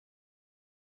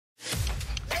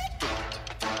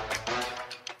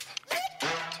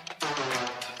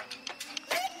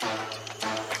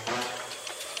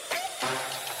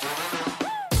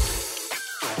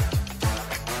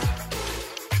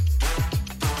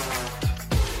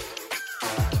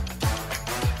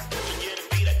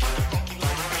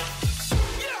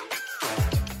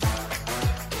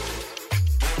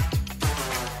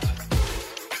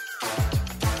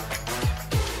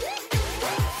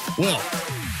Well,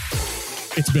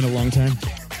 it's been a long time.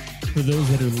 For those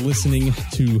that are listening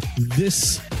to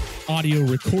this audio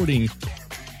recording,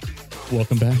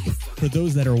 welcome back. For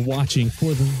those that are watching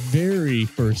for the very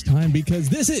first time, because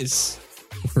this is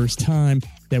the first time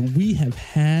that we have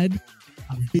had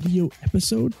a video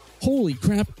episode. Holy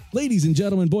crap, ladies and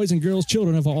gentlemen, boys and girls,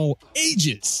 children of all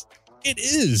ages, it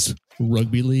is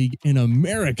Rugby League in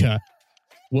America.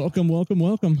 Welcome, welcome,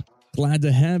 welcome. Glad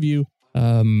to have you.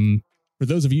 For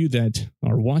those of you that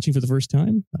are watching for the first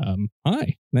time,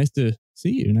 hi, nice to see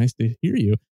you. Nice to hear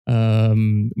you.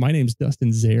 My name's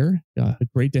Dustin Zaire.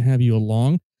 Great to have you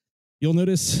along. You'll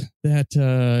notice that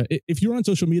if you're on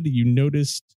social media, you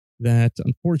noticed that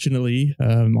unfortunately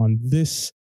on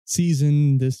this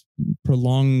season, this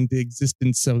prolonged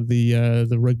existence of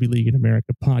the Rugby League in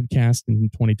America podcast in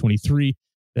 2023,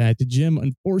 that Jim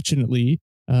unfortunately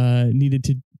needed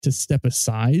to step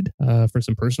aside for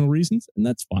some personal reasons, and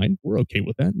that's fine. We're okay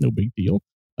with that. No big deal.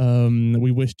 We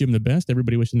wish Jim the best.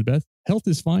 Everybody wishes him the best. Health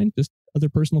is fine. Just other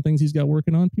personal things he's got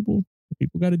working on. People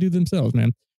got to do themselves,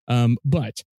 man.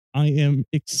 But I am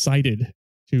excited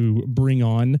to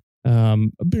bring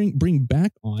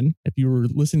back on. If you were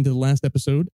listening to the last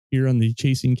episode here on the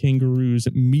Chasing Kangaroos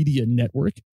Media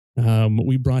Network,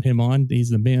 we brought him on.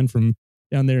 He's the man from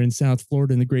down there in South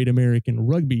Florida in the Great American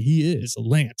Rugby. He is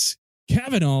Lance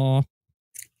Kavanaugh.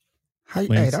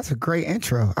 Hey, that's a great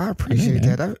intro. I appreciate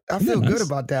that. I feel good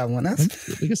about that one.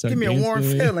 Give me a warm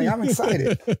feeling. I'm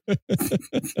excited.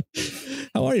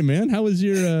 How are you, man? How was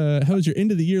your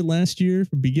end of the year last year?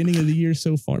 Beginning of the year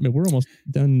so far? I mean, we're almost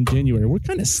done January. We're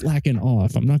kind of slacking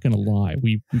off. I'm not going to lie.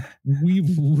 We've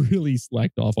really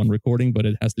slacked off on recording, but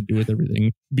it has to do with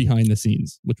everything behind the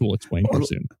scenes, which we'll explain here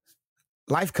soon.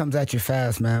 Life comes at you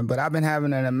fast, man. But I've been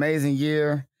having an amazing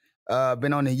year.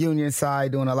 Been on the union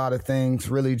side doing a lot of things,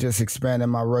 really just expanding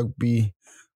my rugby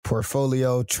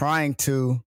portfolio, trying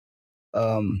to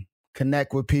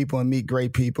connect with people and meet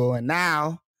great people. And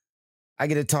now I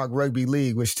get to talk rugby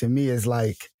league, which to me is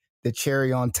like the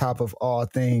cherry on top of all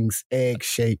things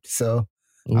egg-shaped. So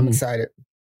I'm excited.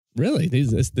 Really?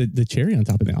 That's the cherry on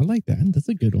top of it. I like that. That's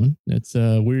a good one. That's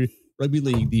we're rugby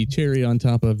league, the cherry on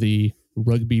top of the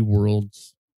rugby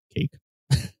world's cake.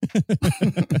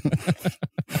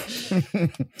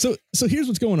 So here's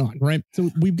what's going on, right? So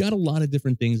we've got a lot of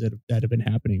different things that have been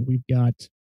happening. We've got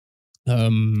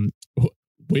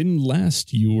when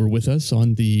last you were with us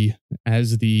on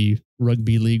as the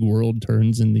rugby league world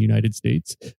turns in the United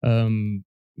States,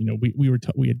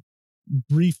 we had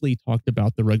briefly talked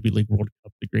about the Rugby League World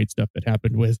Cup, the great stuff that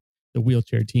happened with the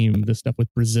wheelchair team, the stuff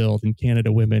with Brazil and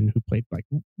Canada women who played like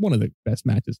one of the best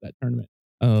matches of that tournament.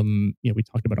 We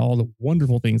talked about all the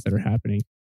wonderful things that are happening,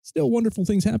 still wonderful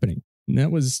things happening. And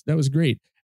that was great.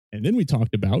 And then we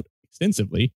talked about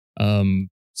extensively, some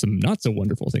not so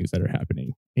wonderful things that are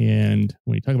happening. And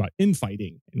when we talk about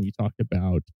infighting and we talked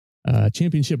about,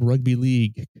 championship rugby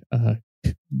league, kind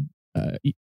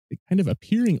of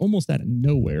appearing almost out of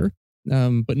nowhere,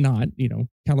 but not,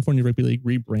 California Rugby League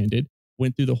rebranded,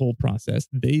 went through the whole process.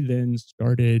 They then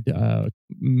started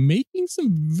making some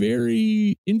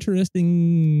very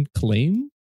interesting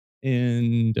claims,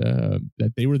 and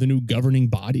that they were the new governing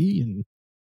body. And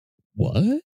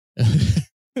what?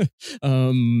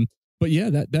 But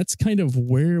yeah, that's kind of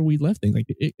where we left things. Like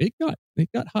it got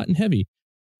hot and heavy.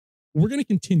 We're going to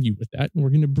continue with that, and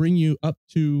we're going to bring you up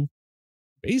to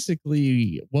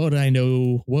basically what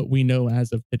we know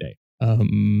as of today.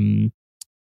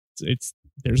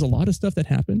 There's a lot of stuff that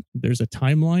happened. There's a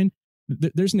timeline.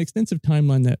 There's an extensive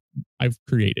timeline that I've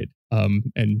created.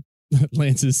 And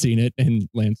Lance has seen it, and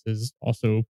Lance has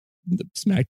also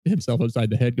smacked himself upside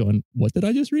the head going, what did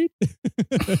I just read?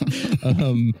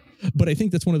 But I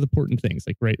think that's one of the important things.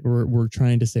 Like, right, we're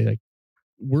trying to say, like,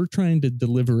 we're trying to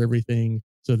deliver everything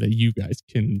so that you guys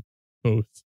can both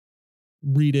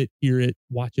read it, hear it,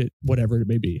 watch it, whatever it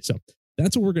may be. So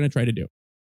that's what we're going to try to do.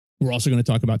 We're also going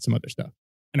to talk about some other stuff.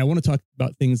 And I want to talk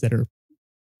about things that are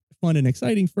fun and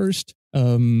exciting first.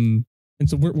 And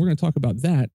so we're going to talk about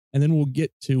that. And then we'll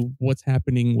get to what's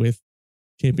happening with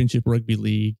Championship Rugby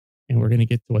League. And we're going to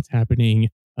get to what's happening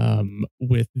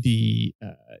with the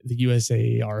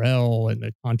USA RL and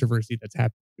the controversy that's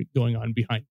going on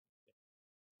behind.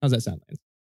 How's that sound, Lance?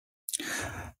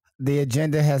 The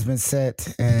agenda has been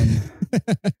set, and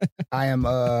I'm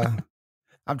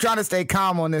trying to stay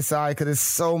calm on this side because there's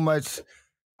so much.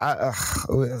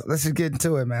 Let's just get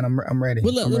into it, man. I'm ready.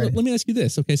 Well, let me ask you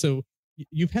this. Okay, so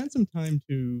you've had some time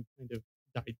to kind of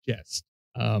digest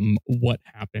what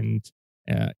happened,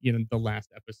 the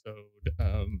last episode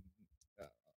of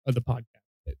the podcast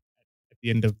at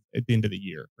the end of the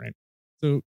year, right?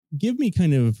 So give me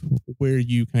kind of where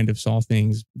you kind of saw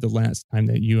things the last time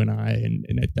that you and I and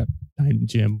at that time,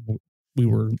 Jim, we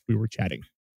were chatting.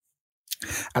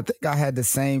 I think I had the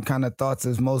same kind of thoughts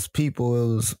as most people.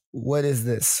 It was, what is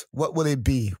this? What will it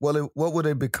be? What would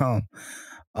it become?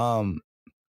 I'm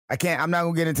not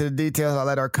gonna get into the details. I'll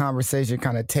let our conversation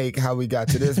kind of take how we got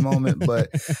to this moment, but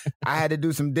I had to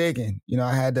do some digging.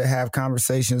 I had to have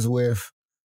conversations with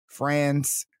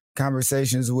friends,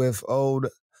 conversations with old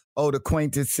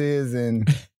acquaintances, and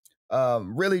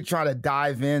really try to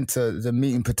dive into the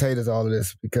meat and potatoes of all of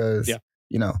this, because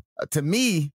to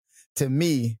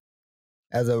me,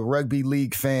 as a rugby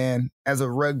league fan, as a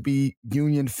rugby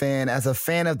union fan, as a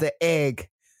fan of the egg,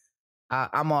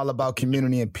 I'm all about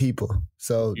community and people.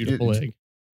 So beautiful egg.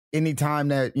 Anytime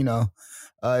that,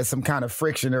 some kind of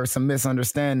friction or some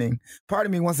misunderstanding, part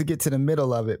of me wants to get to the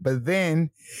middle of it, but then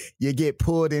you get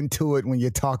pulled into it when you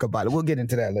talk about it. We'll get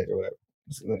into that later. Whatever.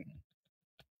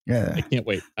 Yeah. I can't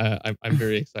wait. I'm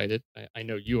very excited. I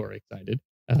know you are excited.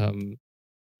 And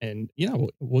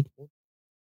we'll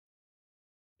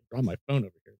draw my phone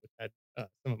over here, which had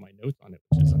some of my notes on it,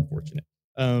 which is unfortunate.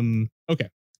 Okay.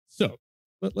 So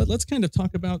let's kind of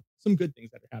talk about some good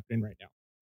things that are happening right now.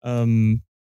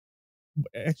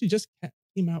 Actually just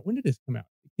came out. When did this come out?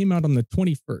 It came out on the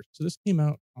 21st. So this came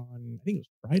out on, I think it was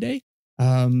Friday.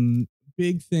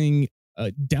 Big thing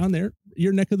down there,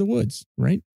 your neck of the woods,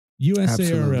 right? USARL,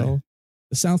 absolutely.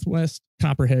 The Southwest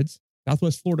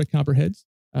Florida Copperheads,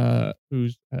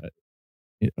 whose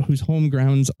home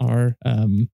grounds are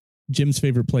Jim's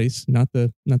favorite place, not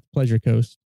the Pleasure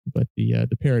Coast, but the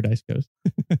Paradise Coast.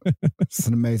 It's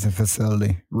an amazing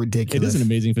facility. Ridiculous. It is an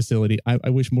amazing facility. I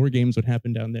wish more games would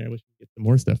happen down there. I wish we could get some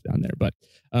more stuff down there. But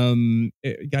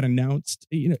it got announced.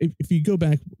 If you go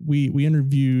back, we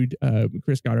interviewed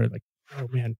Chris Goddard,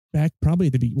 back probably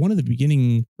at one of the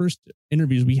beginning first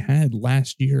interviews we had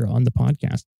last year on the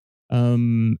podcast.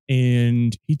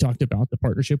 And he talked about the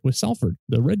partnership with Salford,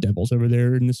 the Red Devils over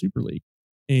there in the Super League.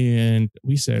 And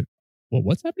we said, well,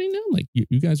 what's happening now? Like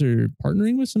you guys are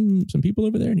partnering with some people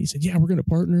over there. And he said, yeah, we're going to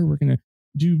partner. We're going to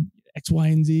do X, Y,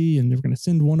 and Z. And they're going to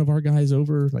send one of our guys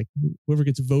over, like whoever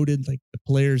gets voted, like the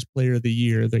player of the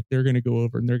year, like they're going to go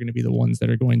over and they're going to be the ones that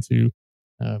are going to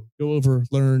go over,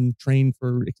 learn, train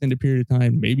for extended period of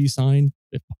time, maybe sign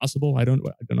if possible. I don't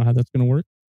know how that's going to work.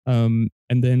 And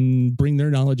then bring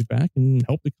their knowledge back and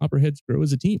help the Copperheads grow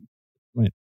as a team. I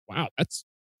went, wow, that's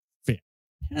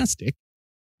fantastic.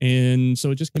 And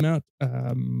so it just came out,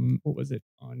 what was it,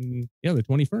 on the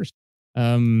 21st.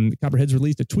 The Copperheads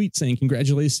released a tweet saying,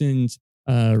 congratulations,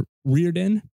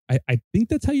 Reardon. I think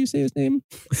that's how you say his name.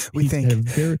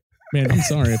 Man, I'm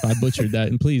sorry if I butchered that.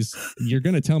 And please, you're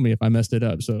going to tell me if I messed it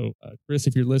up. So Chris,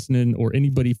 if you're listening, or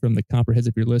anybody from the Copperheads,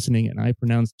 if you're listening, and I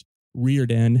pronounced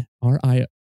Reardon, Riordan,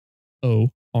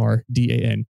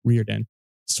 Reardon.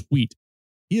 Sweet.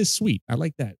 He is sweet. I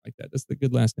like that. That's the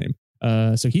good last name.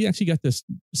 So he actually got this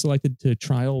selected to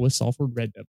trial with Salford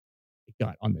Red Devils. It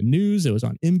got on the news. It was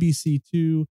on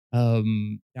NBC2.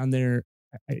 Down there,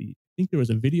 I think there was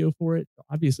a video for it.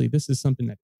 Obviously, this is something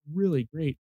that's really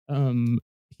great.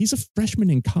 He's a freshman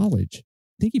in college.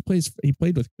 I think he played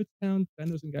with Kutztown. I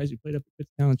know some guys who played up at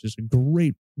Kutztown. It's just a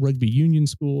great rugby union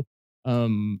school.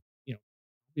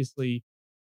 Obviously,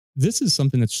 this is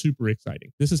something that's super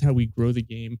exciting. This is how we grow the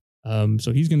game.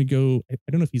 So he's going to go. I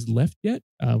don't know if he's left yet.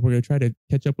 We're going to try to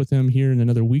catch up with him here in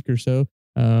another week or so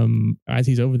as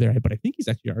he's over there. But I think he's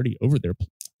actually already over there.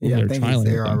 I think he's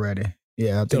there already.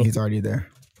 Yeah, I think he's already there.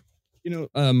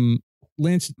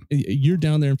 Lance, you're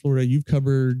down there in Florida. You've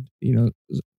covered,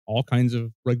 all kinds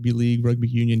of rugby league, rugby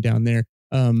union down there.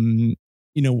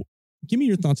 Give me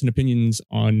your thoughts and opinions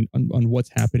on what's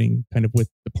happening kind of with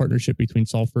the partnership between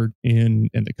Salford and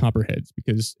the Copperheads,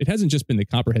 because it hasn't just been the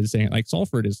Copperheads saying it. Like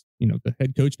Salford is, the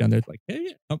head coach down there. It's like,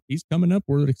 hey, he's coming up.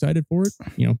 We're excited for it.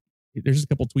 There's a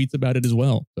couple tweets about it as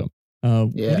well. So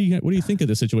what do you think of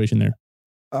the situation there?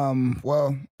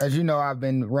 Well, as you know, I've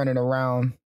been running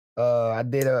around. I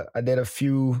did a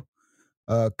few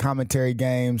commentary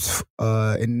games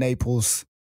in Naples,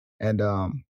 and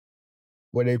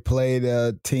where they played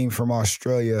a team from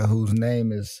Australia whose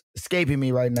name is escaping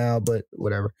me right now, but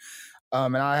whatever.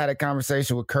 And I had a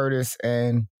conversation with Curtis,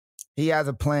 and he has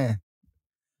a plan.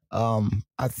 I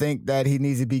think that he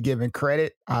needs to be given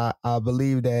credit. I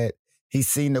believe that he's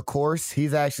seen the course.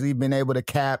 He's actually been able to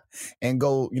cap and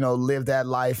go, live that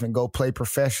life and go play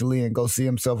professionally and go see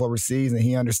himself overseas. And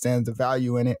he understands the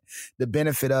value in it, the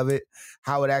benefit of it,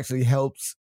 how it actually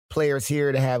helps players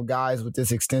here to have guys with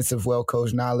this extensive,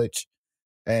 well-coached knowledge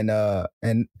and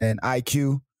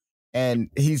IQ. And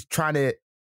he's trying to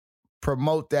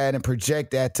promote that and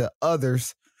project that to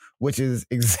others which is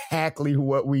exactly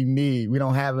what we need. We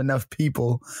don't have enough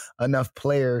people, enough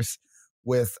players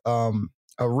with a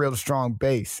real strong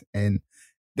base. And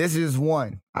this is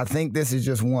one. I think this is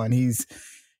just one. He's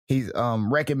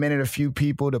recommended a few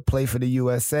people to play for the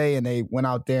USA, and they went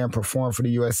out there and performed for the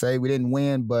USA. We didn't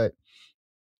win, but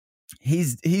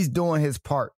he's doing his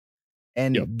part.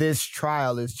 And this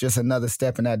trial is just another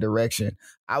step in that direction.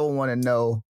 I would want to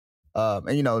know,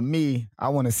 and me, I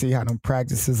want to see how them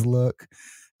practices look.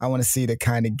 I want to see the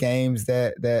kind of games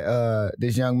that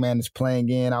this young man is playing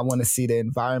in. I want to see the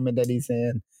environment that he's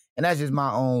in. And that's just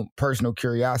my own personal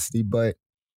curiosity. But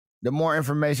the more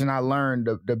information I learn,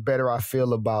 the better I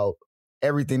feel about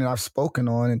everything that I've spoken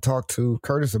on and talked to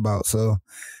Curtis about. So,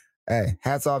 hey,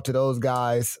 hats off to those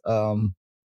guys.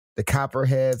 The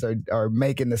Copperheads are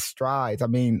making the strides. I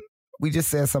mean, we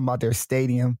just said something about their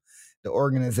stadium, the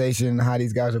organization, how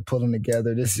these guys are pulling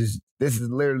together. This is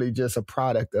literally just a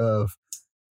product of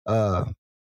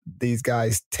these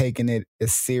guys taking it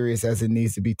as serious as it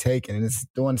needs to be taken, and it's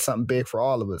doing something big for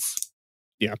all of us.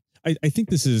 Yeah, I think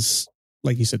this is,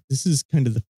 like you said, this is kind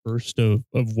of the first of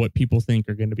what people think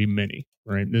are going to be many,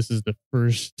 right? This is the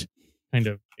first kind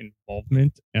of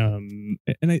involvement, and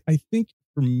I think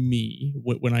for me,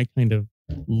 when I kind of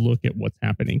look at what's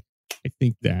happening, I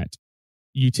think that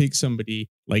you take somebody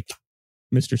like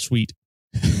Mr. Sweet,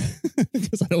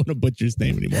 because I don't want to butcher his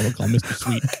name anymore. I'll call him Mr.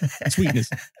 Sweet. Sweetness.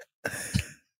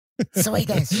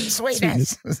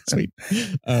 Sweetness. Sweet.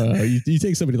 You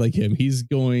take somebody like him. He's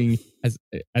going as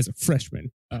a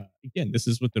freshman. Again, this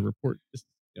is what the report is,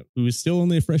 who is still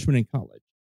only a freshman in college.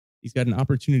 He's got an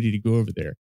opportunity to go over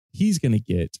there. He's going to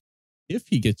get, if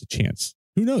he gets a chance,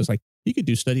 who knows? Like, he could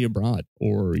do study abroad,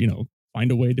 or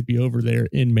find a way to be over there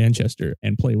in Manchester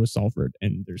and play with Salford.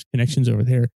 And there's connections over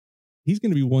there. He's going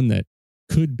to be one that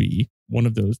could be one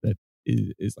of those that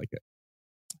is like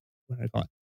a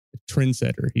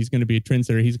trendsetter. He's going to be a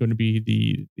trendsetter. He's going to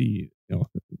be the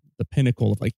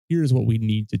pinnacle of like, here's what we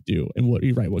need to do. And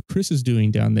what Chris is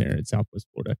doing down there in Southwest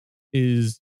Florida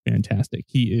is fantastic.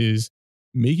 He is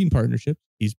making partnerships.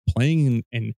 He's playing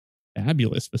in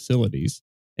fabulous facilities.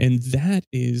 And that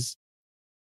is,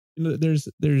 there's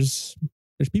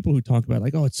people who talk about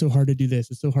like, oh, it's so hard to do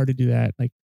this. It's so hard to do that.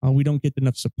 Like, oh, we don't get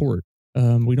enough support.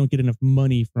 We don't get enough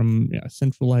money from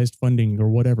centralized funding or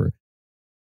whatever.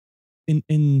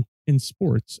 In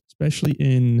sports, especially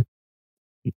in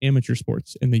amateur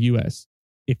sports in the US,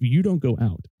 if you don't go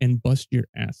out and bust your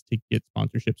ass to get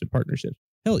sponsorships and partnerships,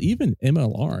 hell, even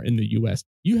MLR in the US,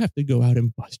 you have to go out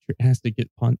and bust your ass to get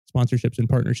sponsorships and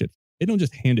partnerships. They don't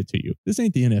just hand it to you. This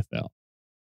ain't the NFL.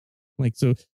 Like,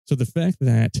 so the fact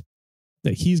that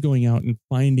he's going out and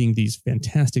finding these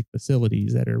fantastic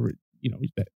facilities that are,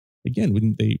 that again,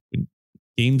 when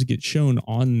games get shown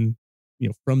on,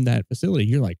 from that facility,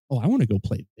 you're like, oh, I want to go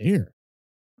play there.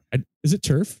 Is it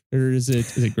turf or is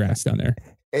it grass down there?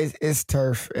 It's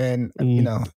turf, and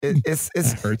Ooh, it's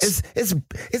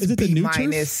B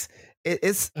minus. I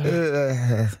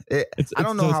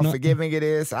don't know how forgiving it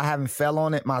is. I haven't fell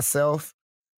on it myself,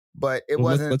 but it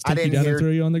wasn't. Let's I take you didn't down hear. and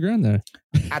throw you on the ground there.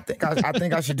 I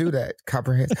think I should do that,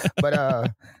 Copperhead.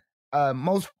 But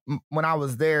when I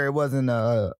was there, it wasn't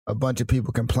a bunch of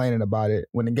people complaining about it.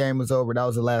 When the game was over, that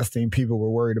was the last thing people were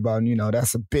worried about. And,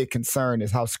 that's a big concern,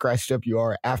 is how scratched up you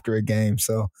are after a game.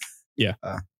 So yeah,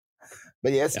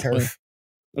 but yeah, it's turf.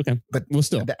 Okay, but we'll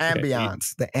still the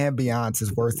ambiance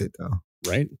is worth it though.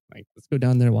 Right? Like, let's go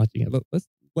down there watching it.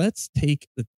 Let's take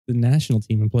the national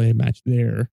team and play a match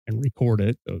there and record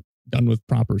it, so done with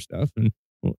proper stuff. And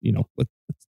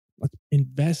let's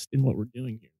invest in what we're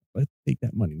doing here. Let's take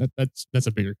that money. That's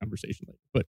a bigger conversation later.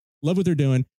 But love what they're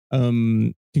doing.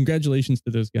 Congratulations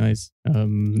to those guys.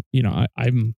 I'm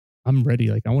ready.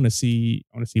 Like, I want to see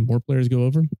more players go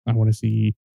over.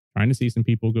 Trying to see some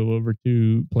people go over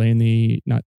to play in the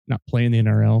not play in the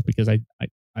NRL, because I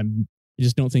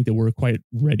just don't think that we're quite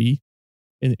ready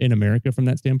in America from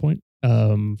that standpoint,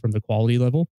 from the quality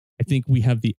level. I think we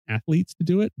have the athletes to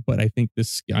do it, but I think I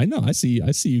see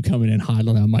you coming in hot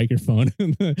on that microphone.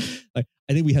 Like,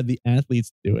 I think we have the athletes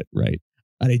to do it, right?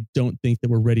 And I don't think that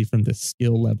we're ready from the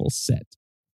skill level set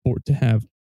to have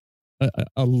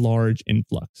a large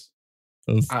influx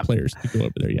of players to go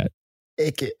over there yet.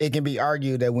 It can be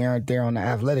argued that we aren't there on the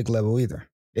athletic level either.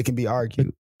 It can be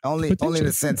argued. Only in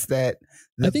the sense that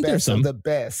the best of the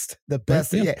best.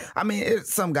 Right? Yeah. I mean,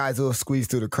 some guys will squeeze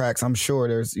through the cracks. I'm sure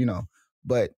there's,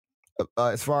 but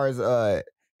as far as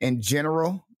in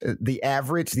general, the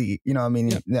average, the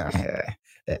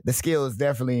skill is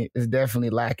definitely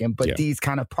lacking. But these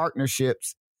kind of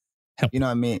partnerships, help.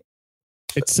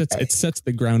 It sets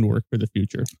the groundwork for the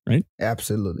future, right?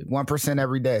 Absolutely. 1%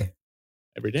 every day.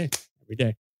 every day.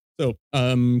 So,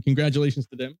 congratulations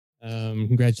to them.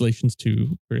 Congratulations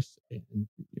to Chris and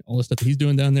all the stuff that he's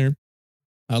doing down there.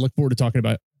 I look forward to talking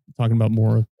about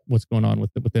more what's going on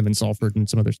with them in Salford and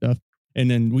some other stuff. And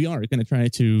then we are going to try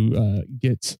to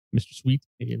get Mr. Sweet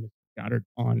and Mr. Goddard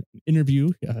on an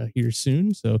interview here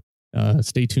soon. So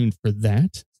stay tuned for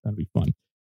that. That'll be fun.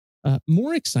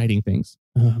 More exciting things.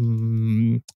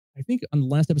 I think on the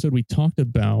last episode we talked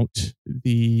about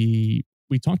the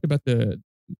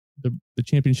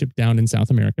championship down in South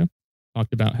America.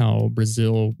 Talked about how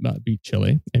Brazil beat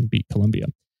Chile and beat Colombia.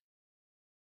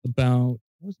 About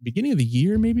beginning of the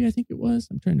year, maybe, I think it was.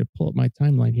 I'm trying to pull up my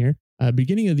timeline here.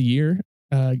 Beginning of the year,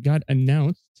 got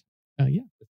announced. That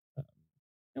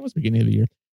was beginning of the year,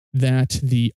 that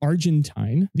the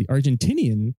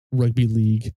Argentinian Rugby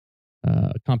League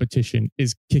competition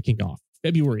is kicking off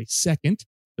February 2nd.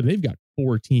 So they've got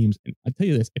 4 teams. And I tell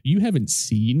you this, if you haven't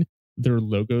seen their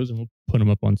logos, and we'll put them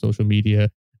up on social media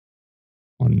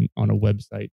on a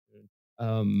website,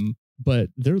 but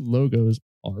their logos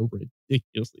are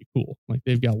ridiculously cool. Like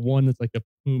they've got one that's like a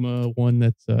puma, one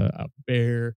that's a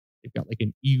bear. They've got like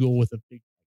an eagle with a big.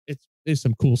 It's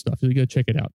some cool stuff. So you go check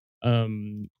it out.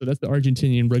 So that's the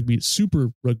Argentinian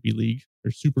Super Rugby League, or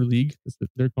Super League, that's what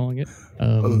they're calling it.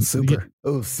 Super.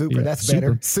 Yeah, that's super.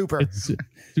 Better. Super. It's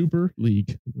Super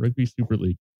League, Rugby Super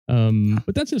League.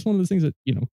 But that's just one of those things that,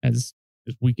 as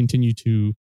we continue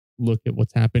to look at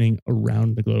what's happening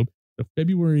around the globe. So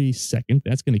February 2nd,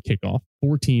 that's going to kick off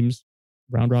 4 teams,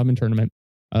 round robin tournament.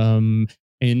 And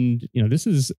this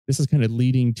is kind of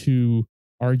leading to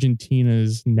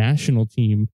Argentina's national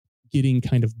team getting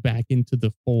kind of back into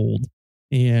the fold,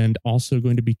 and also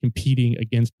going to be competing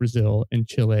against Brazil and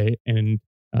Chile and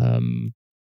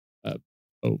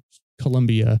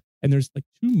Colombia. And there's like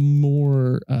 2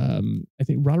 more. I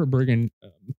think Robert Bergen,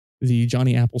 the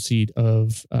Johnny Appleseed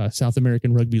of South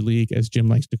American Rugby League, as Jim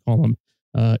likes to call him,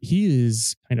 he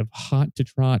is kind of hot to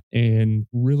trot and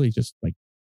really just like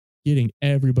getting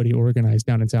everybody organized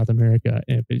down in South America.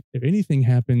 And if anything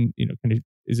happened, kind of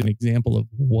is an example of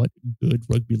what good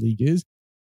rugby league is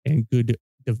and good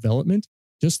development,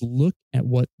 just look at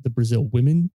what the Brazil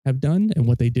women have done and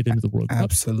what they did into the World Cup.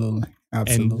 Absolutely.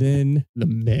 And then the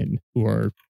men who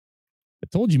are, I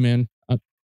told you, man,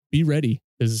 be ready,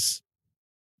 because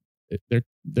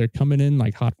they're coming in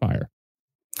like hot fire.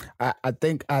 I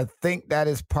think that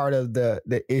is part of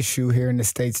the issue here in the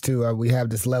States too. We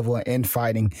have this level of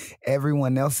infighting.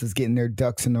 Everyone else is getting their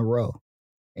ducks in a row.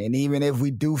 And even if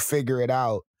we do figure it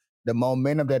out, the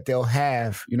momentum that they'll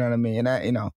have, you know what I mean? And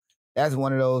that, that's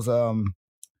one of those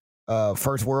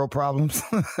first world problems.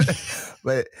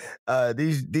 But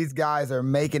these guys are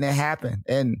making it happen.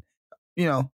 And,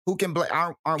 who can blame?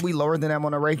 Aren't we lower than them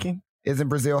on the ranking? Isn't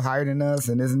Brazil higher than us?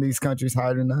 And isn't these countries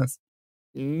higher than us?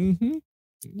 Mm-hmm.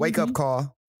 Wake up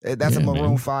call. That's a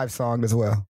Maroon 5 song as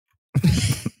well.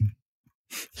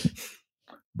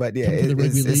 But yeah, the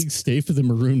rugby league, stay for the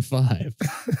Maroon 5.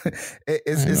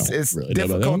 It's really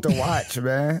difficult to watch,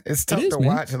 man. It's tough to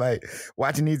watch, like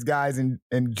watching these guys and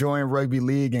enjoying rugby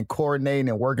league and coordinating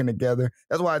and working together.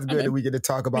 That's why it's good that we get to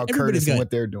talk about Curtis and what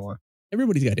they're doing.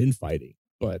 Everybody's got infighting,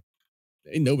 but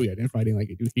ain't nobody got infighting like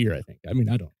they do here, I think. I mean,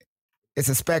 I don't. It's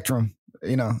a spectrum,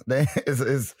 they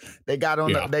got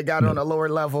on on a lower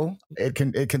level. It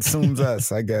consumes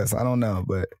us, I guess. I don't know,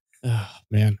 but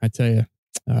man, I tell you.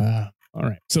 All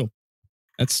right, so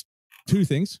that's 2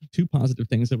 positive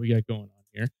things that we got going on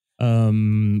here.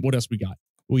 What else we got?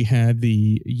 We had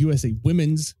the USA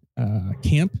Women's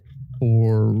camp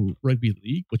for rugby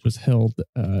league, which was held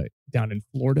down in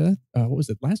Florida. What was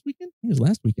it, last weekend? I think it was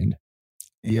last weekend.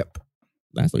 Yep.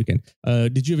 Last weekend.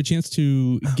 Did you have a chance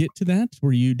to get to that?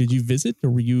 Did you visit, or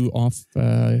were you off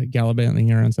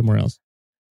gallivanting around somewhere else?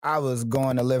 I was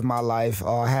going to live my life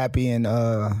all happy and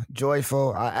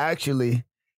joyful. I actually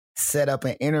set up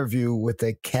an interview with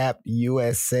the capped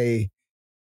USA.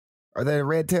 Are they the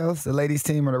Red Tails? The ladies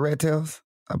team or the Red Tails,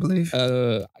 I believe?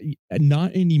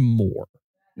 Not anymore.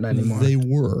 Not anymore. They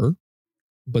were,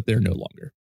 but they're no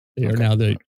longer. They are now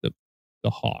the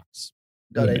Hawks.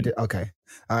 Oh, they did. Okay.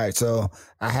 All right. So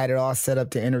I had it all set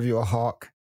up to interview a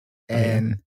Hawk,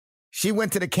 and she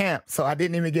went to the camp, so I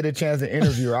didn't even get a chance to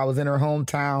interview her. I was in her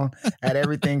hometown, had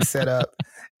everything set up,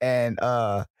 and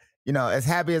as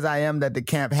happy as I am that the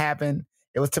camp happened,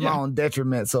 it was to my own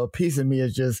detriment. So a piece of me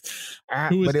is just,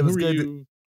 but it was good. Who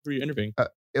were you interviewing?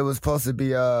 It was supposed to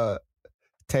be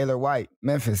Taylor White,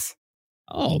 Memphis.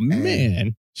 Oh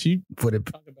man, she would have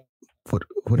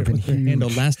been huge. Handle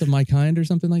Last of My Kind or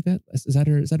something like that. Is that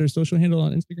her social handle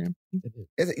on Instagram?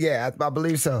 Yeah, I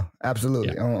believe so.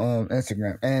 Absolutely, on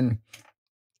Instagram. And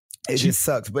It just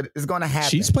sucks, but it's going to happen.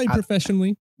 She's played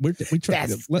professionally. We try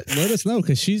let us know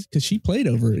because she played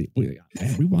over it. We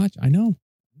watch. I know.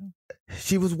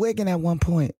 She was wigging at one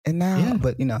point, and now,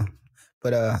 but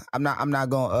I'm not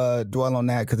gonna dwell on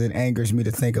that because it angers me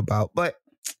to think about. But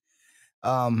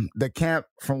the camp,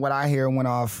 from what I hear, went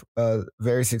off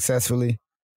very successfully.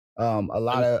 A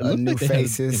lot of new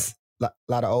faces, a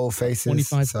lot of old faces.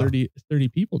 25, 30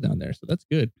 people down there, so that's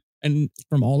good. And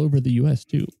from all over the U.S.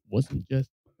 too. Wasn't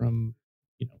just from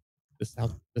the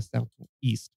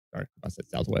southeast. Sorry, I said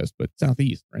southwest, but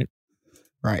southeast, right?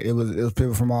 Right. It was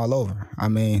people from all over. I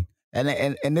mean, and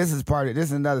this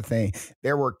is another thing.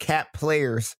 There were cap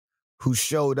players who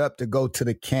showed up to go to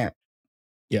the camp.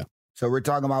 Yeah. So we're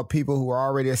talking about people who are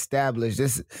already established.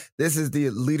 This is the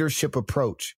leadership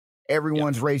approach.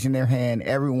 Everyone's raising their hand.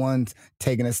 Everyone's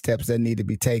taking the steps that need to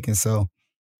be taken. So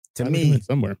to me,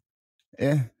 somewhere.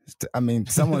 Yeah. I mean,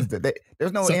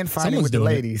 there's no infighting with the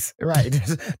ladies. Right.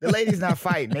 The ladies not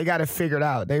fighting. They got it figured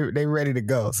out. They ready to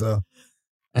go. So,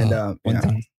 and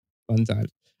fun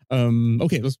times.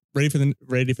 Okay, let's ready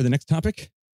for the next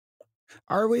topic.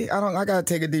 Are we? I gotta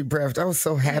take a deep breath. I was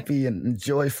so happy and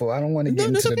joyful. I don't want to get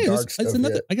into the dark stuff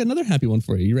yet. I got another happy one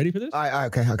for you. You ready for this? All right,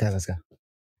 okay, let's go.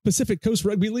 Pacific Coast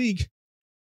Rugby League.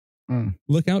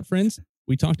 Look out, friends.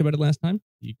 We talked about it last time.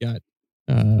 You got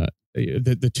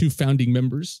the two founding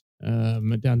members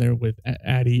down there with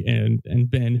Addie and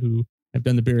Ben, who have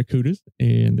done the Barracudas,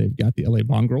 and they've got the LA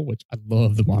Mongrel, which I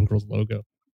love the Mongrel's logo.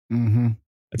 Mm-hmm.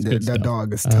 That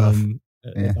dog is tough.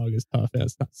 The dog is tough.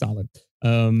 It's not solid.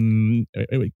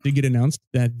 It did get announced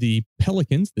that the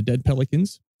Pelicans, the dead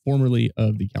Pelicans, formerly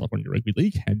of the California Rugby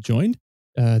League, had joined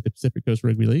the Pacific Coast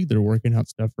Rugby League. They're working out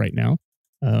stuff right now.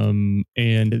 And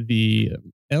the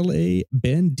LA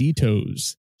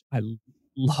Banditos, I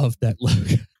love that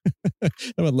logo.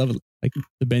 I would love it. Like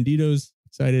the Banditos,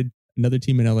 excited. Another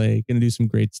team in LA, going to do some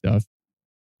great stuff.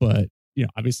 But,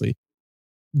 obviously,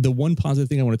 the one positive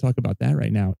thing I want to talk about that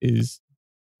right now is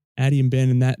Addie and Ben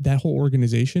and that whole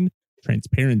organization,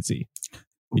 transparency.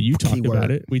 You talked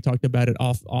about it. We talked about it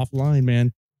offline,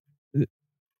 man.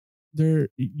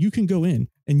 You can go in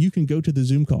and you can go to the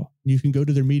Zoom call. You can go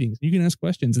to their meetings. You can ask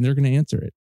questions and they're going to answer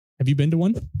it. Have you been to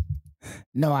one?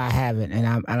 No, I haven't,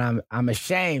 and I'm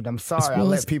ashamed. I'm sorry. I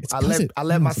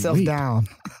let myself down.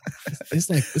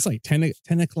 it's like 10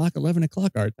 o'clock, 11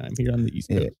 o'clock our time here on the East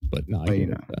Coast. But no,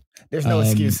 there's no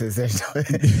excuses.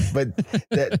 But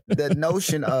the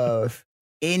notion of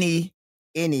any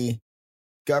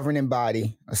governing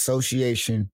body,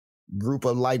 association, group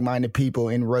of like-minded people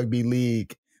in rugby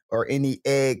league, or any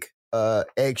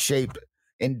egg-shaped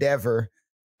endeavor,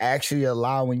 actually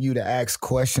allowing you to ask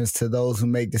questions to those who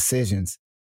make decisions,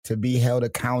 to be held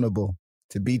accountable,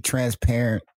 to be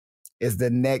transparent, is the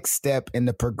next step in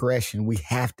the progression. We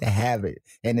have to have it.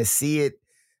 And to see it,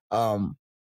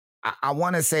 I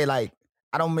want to say, like,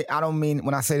 I don't mean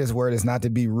when I say this word, it's not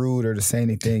to be rude or to say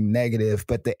anything negative,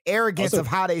 but the arrogance of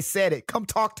how they said it. Come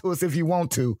talk to us if you want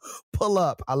to. Pull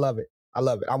up. I love it. I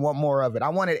want more of it. I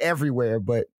want it everywhere,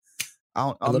 but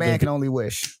a man can only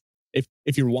wish.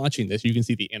 If you're watching this, you can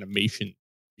see the animation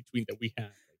between that we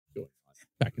have going on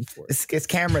back and forth. It's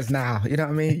cameras now. You know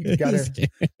what I mean? You gotta.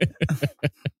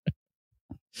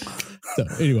 So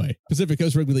anyway, Pacific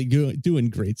Coast Rugby League doing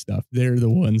great stuff. They're the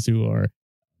ones who are,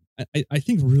 I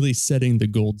think, really setting the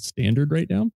gold standard right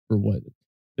now for what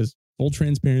is full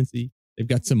transparency. They've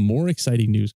got some more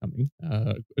exciting news coming,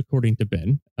 according to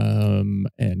Ben.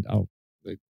 And I'll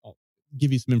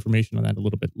give you some information on that a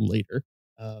little bit later.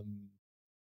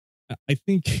 I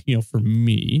think, for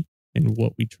me and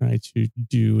what we try to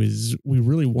do is we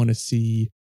really want to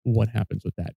see what happens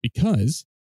with that, because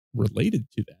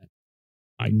related to that,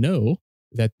 I know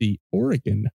that the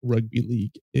Oregon Rugby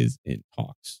League is in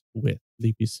talks with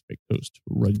the Pacific Coast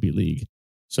Rugby League.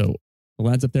 So the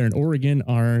lads up there in Oregon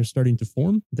are starting to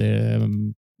form.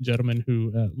 The gentleman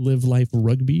who Live Life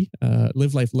Rugby,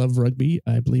 Live Life Love Rugby,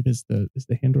 I believe is the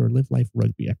handle, or Live Life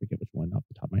Rugby. I forget which one off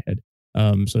the top of my head.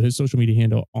 So his social media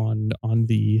handle on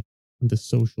the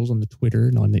socials, on the Twitter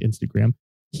and on the Instagram,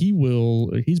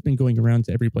 he's been going around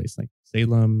to every place like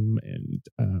Salem and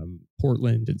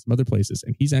Portland and some other places.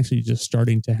 And he's actually just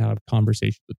starting to have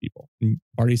conversations with people, and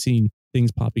already seen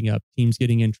things popping up, teams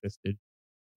getting interested,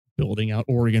 building out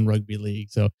Oregon Rugby League.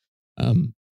 So,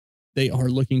 they are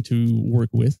looking to work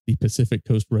with the Pacific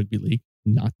Coast Rugby League,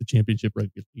 not the Championship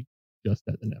Rugby League, just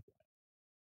as an FYI.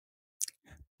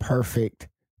 Perfect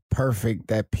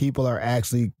that people are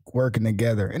actually working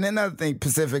together. And another thing,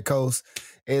 Pacific Coast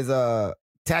is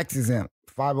tax exempt,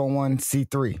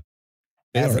 501c3.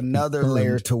 as another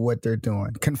layer to what they're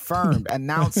doing. Confirmed,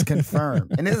 announced,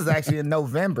 confirmed. And this is actually in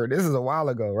November. This is a while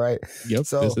ago, right? Yep.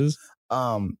 So, this is.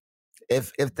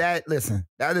 If that, listen,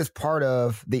 that is part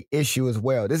of the issue as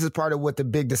well. This is part of what the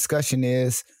big discussion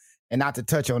is. And not to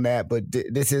touch on that, but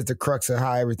this is the crux of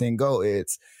how everything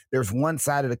goes. There's one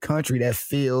side of the country that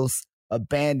feels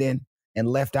abandoned and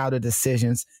left out of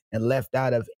decisions and left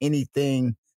out of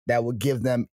anything that would give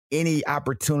them any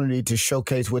opportunity to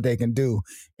showcase what they can do.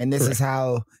 And this is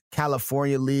how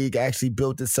California League actually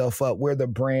built itself up. We're the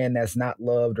brand that's not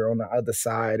loved or on the other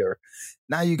side. Or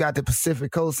now you got the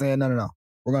Pacific Coast saying, no.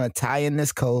 We're going to tie in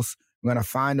this coast. We're going to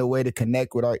find a way to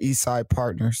connect with our East Side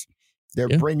partners. They're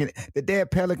bringing the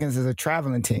Dead Pelicans as a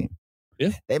traveling team.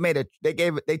 Yeah.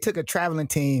 They took a traveling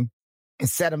team and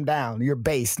set them down. You're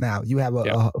based now. You have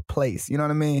a place. You know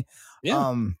what I mean?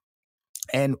 Yeah.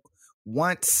 And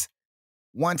once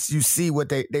you see what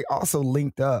they also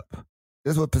linked up.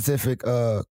 This is what Pacific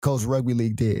Coast Rugby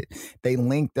League did. They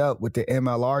linked up with the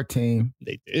MLR team.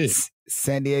 They did.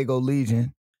 San Diego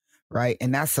Legion, right?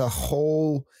 And that's a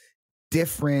whole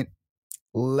different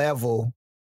level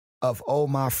of, oh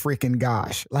my freaking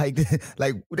gosh. Like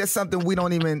that's something we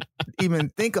don't even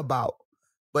think about,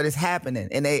 but it's happening.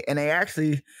 And they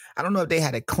actually, I don't know if they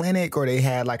had a clinic or they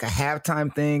had like a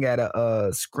halftime thing at a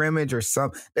scrimmage or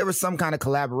there was some kind of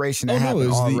collaboration that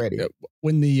happened already.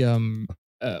 When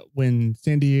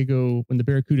San Diego, when the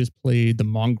Barracudas played the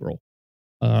Mongrel,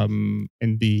 and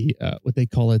the what they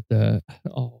call it, they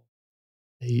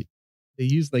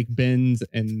used like Ben's,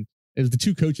 and it was the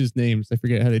two coaches' names. I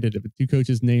forget how they did it, but two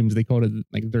coaches' names, they called it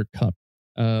like their cup.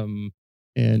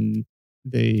 And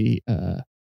they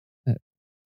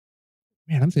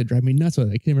man, I'm saying drive me nuts with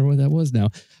it. I can't remember what that was now.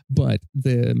 But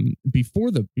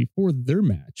before their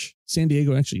match, San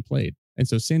Diego actually played. And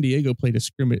so San Diego played a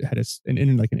scrimmage, had an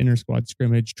inter squad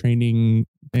scrimmage training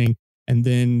thing, and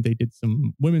then they did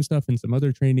some women's stuff and some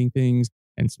other training things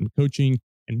and some coaching,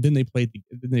 and then they played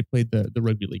the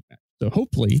rugby league match. So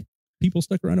hopefully people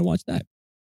stuck around and watched that.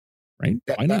 Right?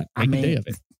 Why not make a day of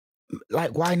it?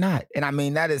 Like, why not? And I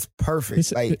mean, that is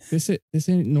perfect. This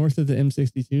ain't north of the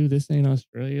M62. This ain't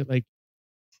Australia. Like,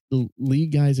 the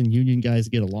league guys and union guys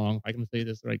get along. I can say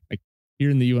this, like here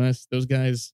in the U.S., those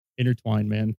guys intertwine,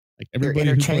 man. Like everybody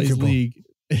who plays league,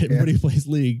 everybody who plays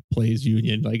league plays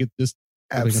union. Like it's just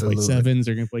they're going to play sevens,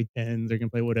 they're going to play tens, they're going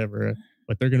to play whatever,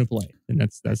 but they're going to play, and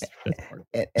that's part of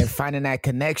it. And finding that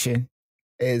connection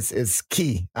is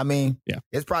key. I mean,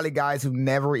 it's probably guys who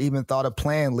never even thought of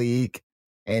playing league,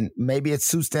 and maybe it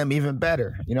suits them even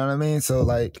better. You know what I mean? So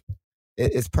like,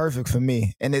 it's perfect for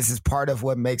me, and this is part of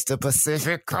what makes the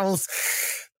Pacific Coast.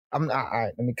 All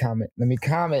right. Let me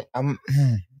comment.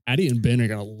 Addie and Ben are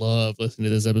gonna love listening to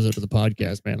this episode of the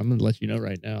podcast, man. I'm gonna let you know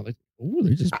right now. Like,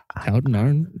 they're just touting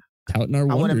our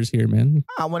wonders here, man.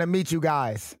 I want to meet you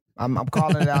guys. I'm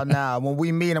calling it out now. When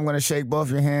we meet, I'm gonna shake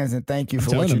both your hands and thank you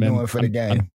for what you're doing for the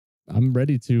game. I'm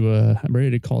ready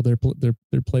to call their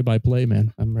play-by-play,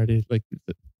 man. I'm ready. Like,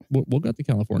 we'll go to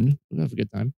California. We'll have a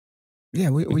good time. Yeah,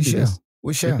 we shall.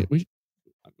 We shall.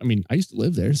 I mean, I used to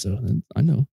live there, so I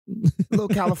know. A little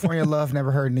California love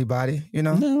never hurt anybody, you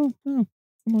know? No.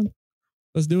 Come on.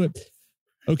 Let's do it.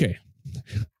 Okay.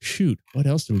 Shoot. What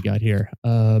else do we got here?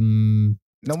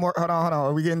 No more. Hold on.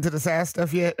 Are we getting to the sad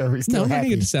stuff yet? Or are we still happy? No, we're going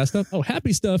to get to sad stuff. Oh,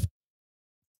 happy stuff.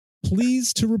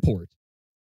 Pleased to report,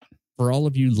 for all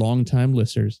of you longtime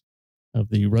listeners of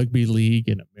the Rugby League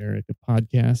in America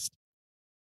podcast,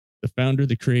 the founder,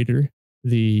 the creator,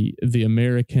 the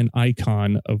American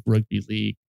icon of rugby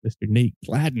league, Mr. Nate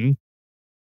Gladden,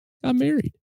 got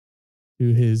married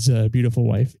to his beautiful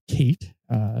wife, Kate.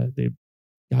 They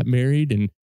got married,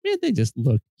 and man, they just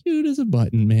look cute as a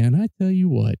button, man. I tell you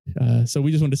what. So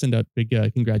we just want to send out big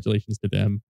congratulations to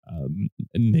them.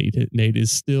 Nate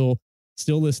is still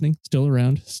listening, still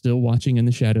around, still watching in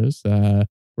the shadows. We're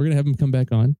gonna have him come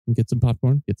back on and get some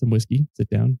popcorn, get some whiskey, sit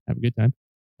down, have a good time.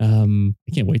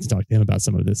 I can't wait to talk to him about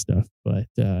some of this stuff, but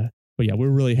yeah, we're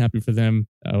really happy for them.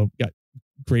 Got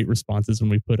great responses when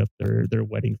we put up their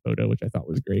wedding photo, which I thought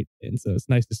was great. And so it's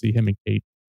nice to see him and Kate.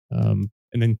 And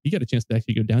then he got a chance to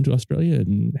actually go down to Australia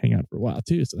and hang out for a while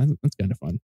too. So that's kind of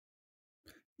fun.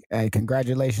 Hey,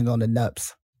 congratulations on the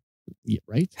nups. Yeah,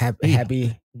 right. Happy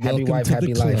wife,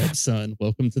 happy life, club, son.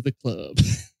 Welcome to the club.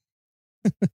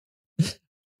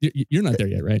 You're not there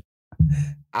yet, right?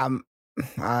 I'm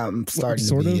starting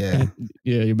sort to be, of.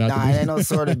 Yeah, you're about to be. It ain't no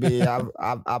sort of be.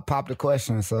 I popped the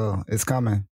question, so it's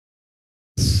coming.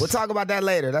 We'll talk about that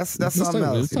later. That's something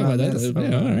else. Let's talk about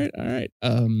that. Yeah, all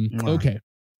right. Okay.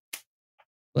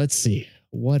 Let's see.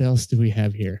 What else do we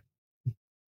have here?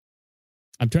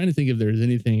 I'm trying to think if there's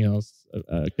anything else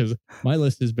because my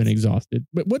list has been exhausted.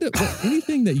 But what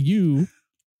anything that you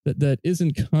that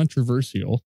isn't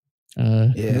controversial,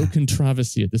 no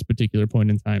controversy at this particular point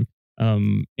in time.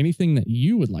 Anything that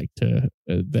you would like to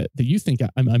that you think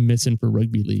I'm missing for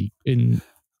rugby league in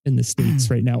the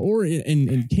States right now, or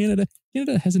in Canada?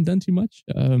 Canada hasn't done too much.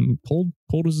 Cold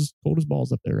as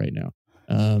balls up there right now.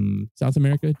 South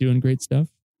America doing great stuff.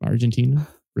 Argentina,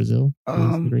 Brazil.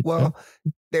 Great stuff.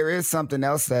 There is something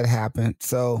else that happened.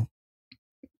 So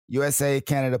USA,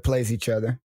 Canada plays each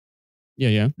other.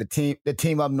 Yeah. The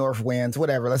team up north wins.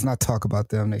 Whatever. Let's not talk about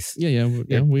them.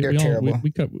 They're terrible.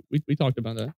 We talked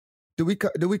about that. Do we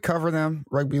cover them?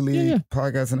 Rugby league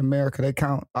podcasts in America, they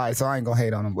count. All right, so I ain't gonna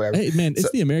hate on them. Whatever. Hey man, it's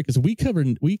the Americas. We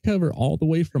cover all the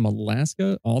way from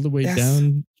Alaska all the way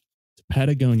down to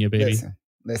Patagonia, baby.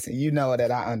 Listen. You know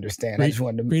that I understand. Great, I just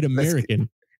wanted to great American.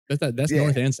 That's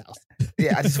North and South.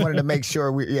 Yeah, I just wanted to make sure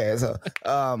So,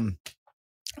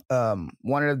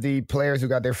 one of the players who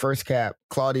got their first cap,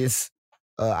 Claudius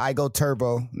Igo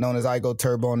Turbo, known as Igo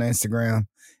Turbo on Instagram,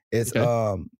 is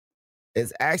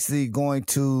actually going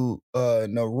to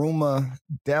Narooma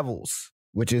Devils,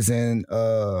 which is in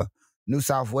New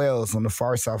South Wales on the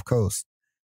far south coast.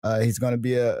 He's going to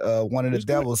be one of the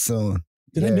Devils soon.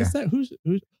 Did I miss that? Who's?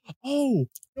 Oh,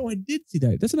 no, I did see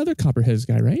that. That's another Copperheads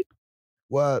guy, right?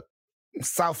 Well,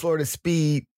 South Florida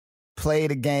Speed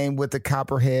played a game with the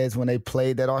Copperheads when they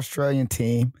played that Australian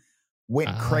team.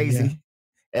 Went crazy. Yeah.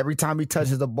 Every time he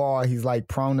touches the ball, he's like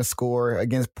prone to score.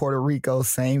 Against Puerto Rico,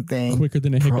 same thing. Quicker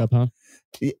than a hiccup, huh?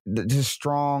 Just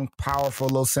strong, powerful,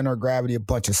 low center of gravity, a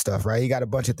bunch of stuff, right? He got a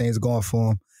bunch of things going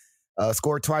for him.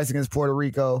 Scored twice against Puerto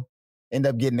Rico, end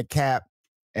up getting the cap,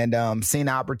 and seen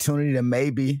the opportunity to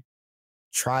maybe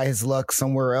try his luck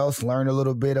somewhere else, learn a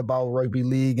little bit about rugby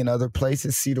league and other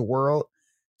places, see the world.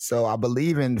 So I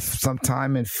believe in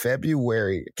sometime in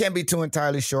February. Can't be too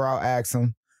entirely sure. I'll ask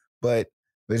him. But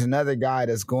there's another guy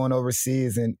that's going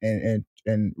overseas and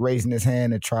raising his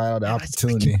hand and try out the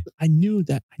opportunity. I knew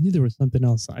there was something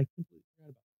else. I completely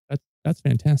forgot about that. That's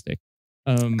fantastic.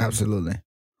 Absolutely.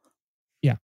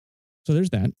 Yeah. So there's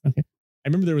that. Okay. I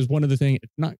remember there was one other thing.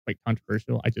 It's not quite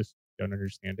controversial. I just don't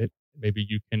understand it. Maybe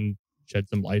you can shed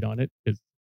some light on it because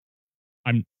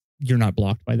you're not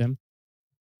blocked by them.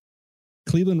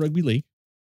 Cleveland Rugby League.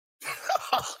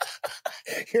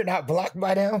 You're not blocked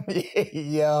by them?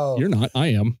 Yo. You're not. I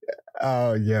am.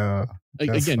 Oh, yeah.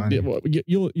 Again,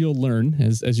 you'll learn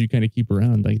as you kind of keep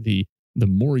around. Like the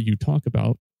more you talk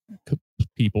about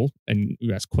people and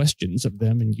you ask questions of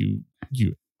them, and you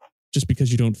just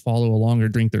because you don't follow along or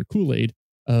drink their Kool-Aid,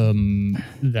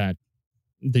 that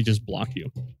they just block you.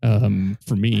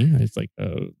 For me, it's like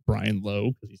Brian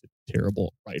Lowe because he's a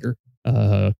terrible writer.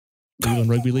 Cleveland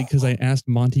Rugby League because I asked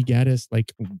Monty Gaddis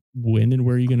like when and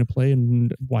where are you going to play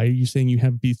and why are you saying you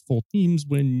have these full teams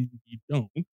when you don't?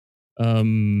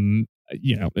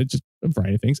 It's just a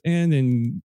variety of things. And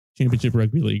then Championship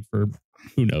Rugby League for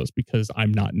who knows because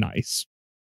I'm not nice.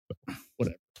 But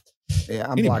whatever. Yeah,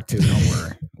 I'm blocked too. Don't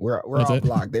worry. We're all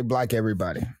blocked. They block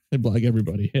everybody. They block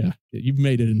everybody. Yeah, you've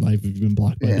made it in life if you've been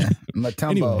blocked. Yeah,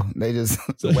 Matumbo. Anyway. They just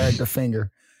wag the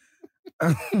finger.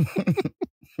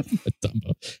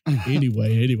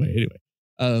 Anyway.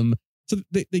 So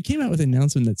they came out with an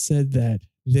announcement that said that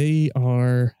they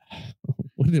are.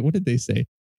 What did they say?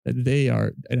 That they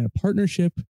are in a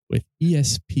partnership with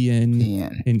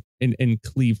ESPN in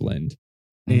Cleveland,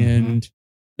 and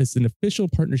it's an official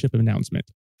partnership announcement.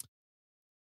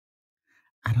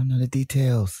 I don't know the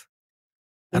details.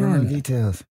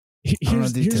 Here's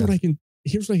what I can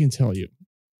tell you.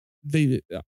 They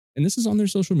and this is on their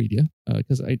social media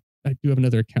because I do have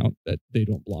another account that they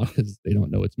don't block because they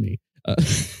don't know it's me. And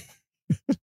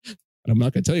I'm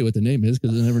not going to tell you what the name is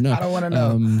because I never know. I don't want to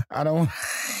know. I don't.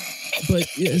 But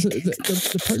yeah, so the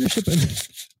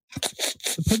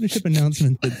partnership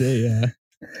announcement that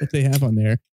they have on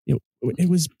there,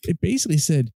 it basically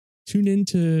said tune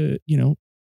into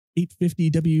 850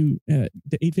 the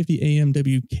 850 AM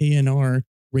WKNR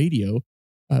radio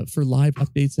for live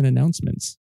updates and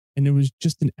announcements. And it was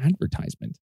just an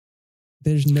advertisement.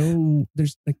 There's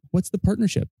like, what's the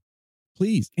partnership?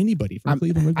 Please, anybody from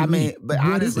Cleveland Rugby League. But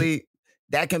honestly,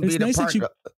 that can be the partner.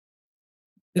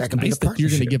 It's nice that you're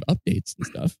going to give updates and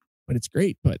stuff, but it's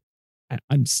great. But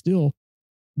I'm still,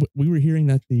 we were hearing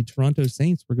that the Toronto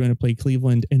Saints were going to play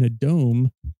Cleveland in a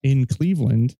dome in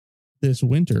Cleveland this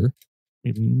winter.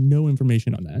 We have no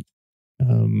information on that.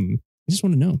 I just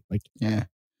want to know, like,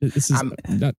 this is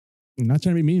not trying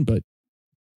to be mean, but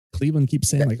Cleveland keeps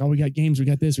saying like, oh, we got games, we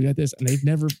got this. And they've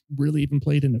never really even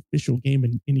played an official game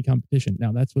in any competition.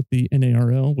 Now that's with the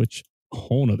NARL, which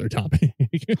whole nother topic.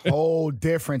 Whole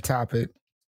different topic.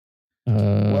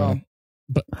 But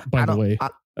by the way,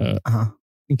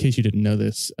 in case you didn't know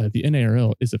this, the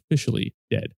NARL is officially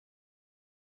dead.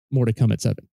 More to come at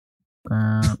 7.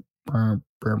 I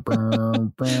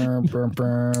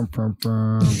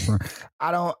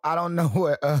don't know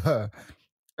what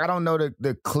I don't know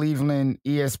the Cleveland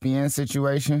ESPN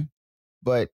situation,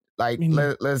 but like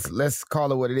let's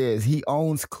call it what it is. He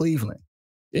owns Cleveland.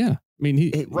 Yeah. I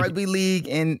mean, rugby league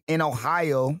in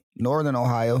Ohio, northern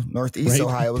Ohio, northeast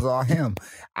Ohio was all him.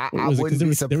 I wouldn't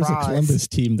be surprised. There was a Columbus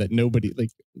team that nobody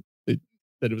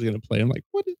that it was going to play. I'm like,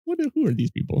 who are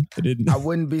these people? I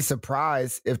wouldn't be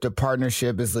surprised if the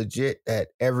partnership is legit that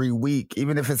every week,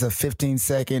 even if it's a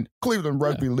 15-second Cleveland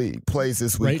Rugby League plays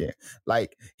this weekend.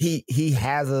 Like he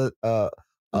has a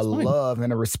love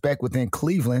and a respect within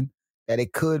Cleveland that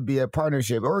it could be a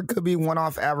partnership or it could be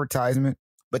one-off advertisement.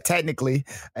 But technically,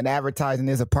 an advertising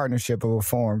is a partnership of a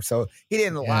form. So he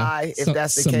didn't lie if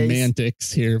that's the case.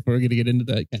 Semantics here. If we're going to get into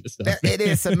that kind of stuff. It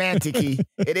is semantic-y.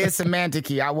 It is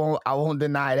semantic-y. I won't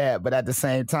deny that. But at the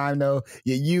same time, though,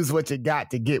 you use what you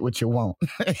got to get what you want.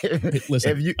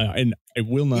 Listen, and it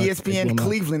will not. ESPN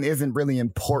Cleveland isn't really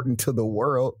important to the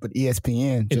world, but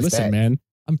ESPN. Hey, listen, man,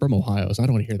 I'm from Ohio, so I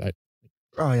don't want to hear that.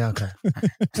 Oh, yeah, okay.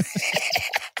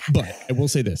 But I will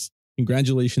say this.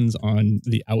 Congratulations on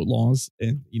the Outlaws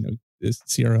and, this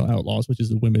CRL Outlaws, which is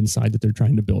the women's side that they're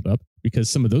trying to build up, because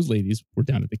some of those ladies were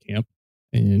down at the camp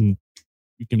and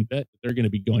you can bet that they're going to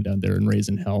be going down there and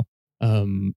raising hell.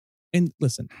 And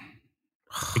listen,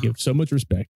 I give so much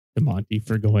respect to Monty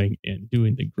for going and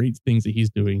doing the great things that he's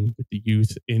doing with the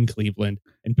youth in Cleveland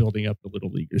and building up the little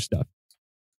leaguer stuff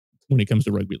when it comes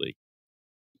to rugby league.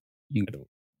 I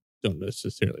don't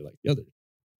necessarily like the others.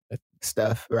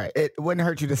 Stuff, right? It wouldn't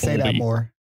hurt you to say that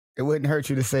more. It wouldn't hurt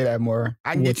you to say that more.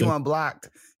 I can get you unblocked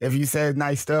if you said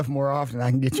nice stuff more often. I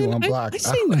can get you unblocked. I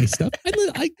say nice stuff.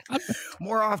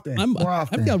 More often.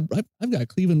 I've got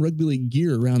Cleveland Rugby League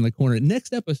gear around the corner.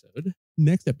 Next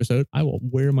episode, I will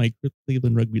wear my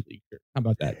Cleveland Rugby League shirt. How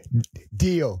about that?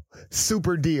 Deal.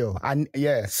 Super deal.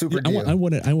 Super deal. I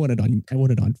want it on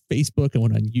Facebook. I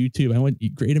want it on YouTube. I want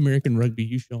Great American Rugby.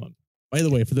 You show them. By the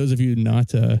way, for those of you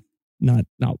not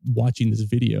watching this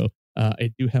video,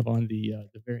 I do have on the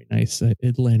very nice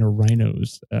Atlanta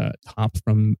Rhinos top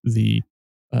from the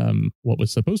what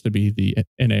was supposed to be the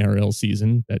NARL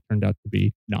season that turned out to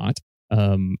be not.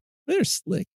 They're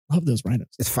slick. Love those Rhinos.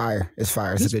 It's fire. It's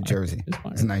a good jersey.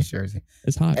 It's a nice jersey.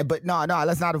 It's hot. But no,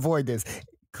 let's not avoid this.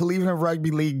 Cleveland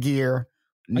Rugby League gear.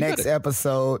 Next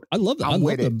episode. I love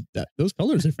that. Those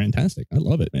colors are fantastic. I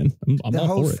love it, man. I'm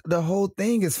all for it. The whole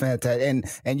thing is fantastic.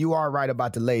 And you are right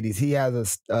about the ladies. He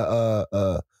has 3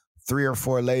 or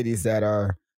 4 ladies that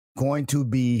are going to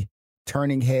be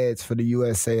turning heads for the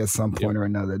USA at some point or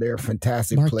another. They're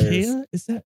fantastic players. Is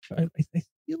that? I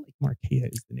feel like Marquea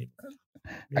is the name.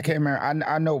 I can't remember.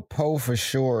 I know Poe for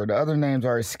sure. The other names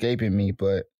are escaping me,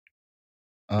 but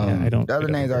the other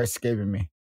names are escaping me.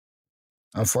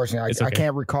 Unfortunately, I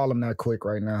can't recall them that quick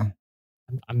right now.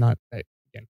 I'm not.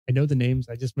 Again, I know the names.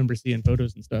 I just remember seeing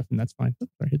photos and stuff, and that's fine.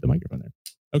 Oops, I hit the microphone there.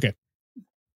 Okay,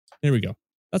 there we go.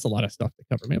 That's a lot of stuff to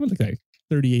cover, man. I'm like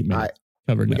 38 minutes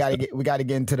covered. We got to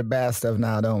get into the bad stuff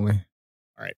now, don't we?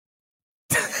 All right.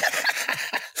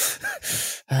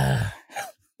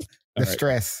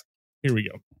 Stress. Here we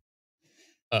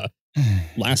go.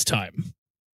 Last time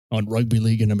on Rugby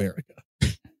League in America.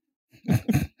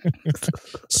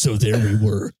 So there we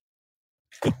were.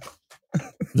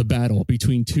 The battle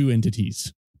between 2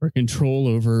 entities for control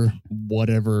over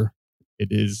whatever it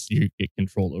is you get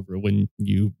control over when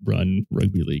you run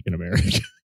Rugby League in America.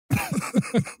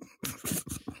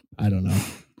 I don't know.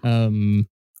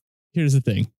 Here's the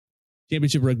thing.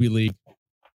 Championship Rugby League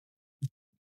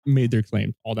made their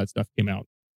claim. All that stuff came out.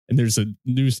 And there's a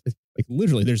news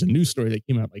story that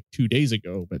came out like 2 days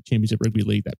ago about Championship Rugby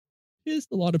League that pissed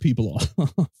a lot of people off.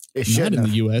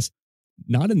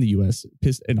 Not in the U.S.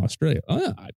 Pissed in Australia.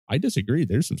 I disagree.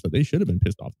 There's some stuff they should have been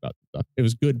pissed off about. Stuff. It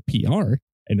was good PR,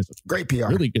 and it's great PR.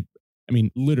 Really good. I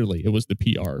mean, literally, it was the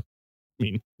PR. I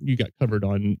mean, you got covered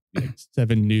on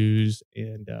 7 News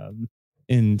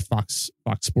and Fox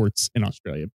Sports in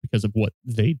Australia because of what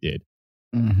they did.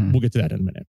 Mm-hmm. We'll get to that in a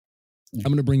minute. I'm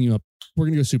going to bring you up. We're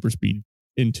going to go super speed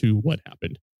into what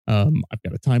happened. I've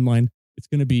got a timeline. It's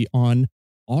going to be on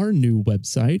our new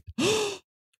website.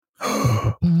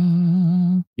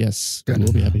 Yes, we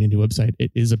will be having a new website.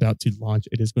 It is about to launch.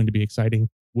 It is going to be exciting.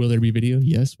 Will there be video?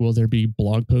 Yes. Will there be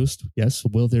blog posts? Yes.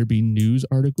 Will there be news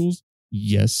articles?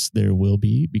 Yes, there will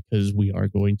be, because we are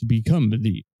going to become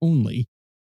the only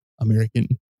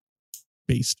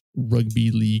American-based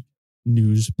rugby league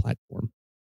news platform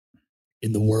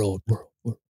in the world.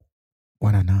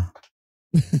 Why not know?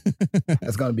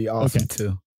 That's going to be awesome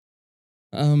too.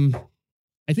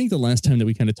 I think the last time that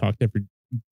we kind of talked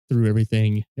through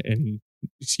everything, and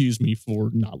excuse me for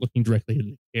not looking directly at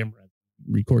the camera,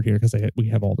 record here because we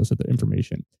have all this other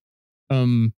information.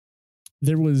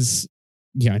 There was,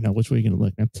 I know which way you're going to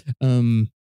look,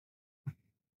 man.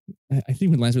 I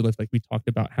think when last we left, like we talked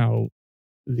about how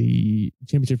the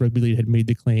Championship Rugby League had made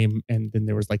the claim, and then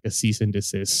there was like a cease and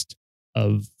desist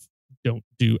of don't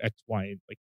do X, Y,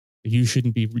 like you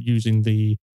shouldn't be using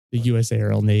the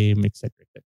USARL name, et cetera, et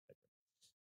cetera.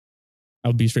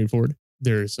 I'll be straightforward.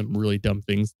 There are some really dumb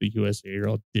things the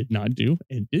USARL did not do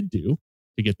and did do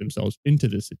to get themselves into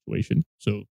this situation.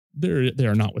 So they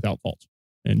are not without fault.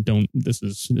 And this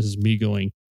is me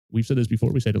going, we've said this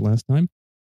before, we said it last time.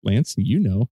 Lance,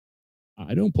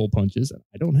 I don't pull punches.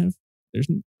 I don't have,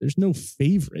 there's no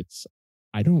favorites.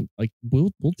 I don't like,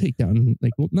 we'll take down,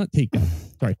 like, we'll not take down.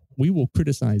 Sorry. We will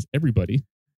criticize everybody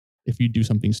if you do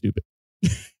something stupid.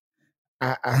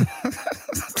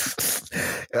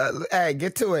 Hey,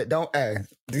 get to it. Don't,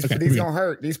 these gonna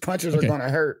hurt. These punches are gonna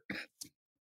hurt.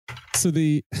 So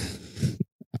I'm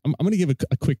going to give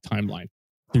a quick timeline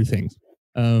through things.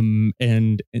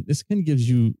 And this kind of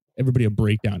gives everybody a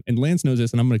breakdown. And Lance knows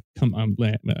this, and I'm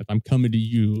coming to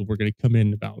you. We're going to come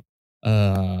in about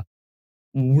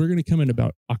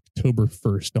October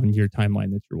 1st on your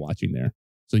timeline that you're watching there,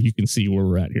 so you can see where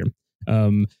we're at here.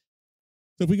 So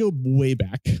if we go way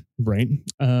back, right?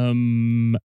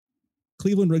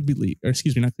 Cleveland Rugby League, or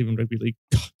excuse me, not Cleveland Rugby League.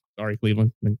 Sorry,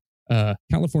 Cleveland.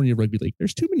 California Rugby League.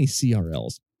 There's too many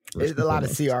CRLs. There's a lot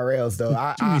of CRLs, though.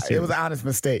 It was an honest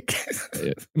mistake.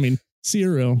 I mean,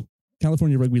 CRL,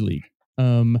 California Rugby League,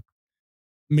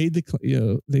 made they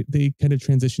kind of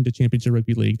transitioned to Championship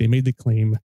Rugby League. They made the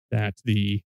claim that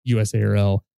the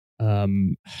USARL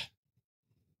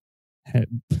had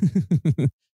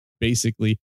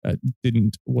basically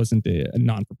wasn't a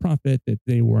non-for-profit, that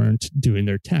they weren't doing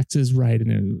their taxes right,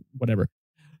 and whatever.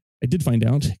 I did find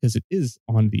out, because it is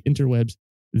on the interwebs,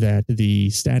 that the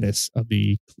status of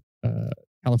the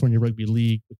California Rugby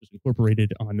League, which was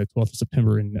incorporated on the 12th of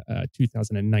September in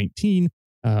 2019,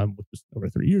 which was over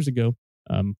 3 years ago,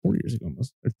 4 years ago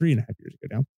almost, or 3.5 years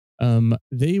ago now,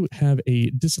 they have a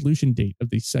dissolution date of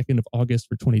the 2nd of August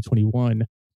for 2021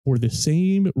 for the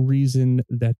same reason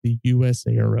that the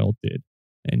USARL did.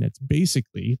 And it's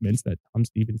basically means that Tom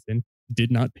Stevenson did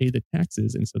not pay the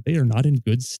taxes, and so they are not in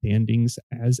good standings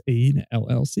as an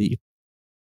LLC.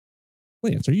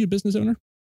 Lance, are you a business owner?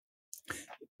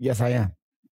 Yes, I am.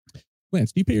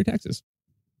 Lance, do you pay your taxes?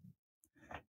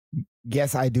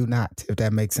 Yes, I do not, if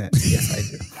that makes sense. Yes, I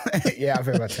do. Yeah, I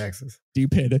pay my taxes. Do you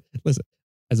pay listen,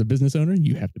 as a business owner,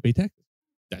 you have to pay taxes.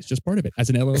 That's just part of it. As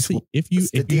an LLC, if you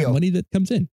have money that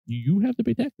comes in, you have to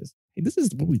pay taxes. Hey, this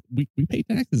is what we pay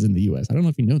taxes in the U.S. I don't know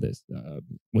if you know this.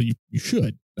 Well, you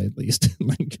should, at least,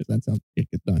 because that's how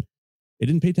it gets done. They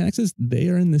didn't pay taxes. They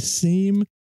are in the same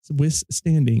Swiss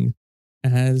standing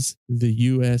as the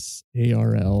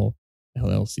USARL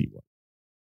LLC was.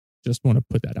 Just want to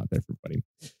put that out there for everybody.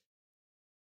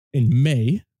 In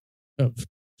May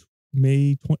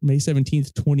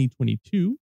 17th,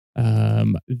 2022,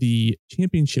 the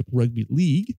Championship Rugby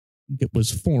League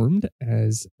was formed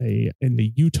in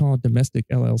the Utah Domestic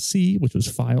LLC, which was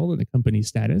filed in the company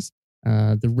status.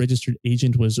 The registered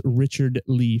agent was Richard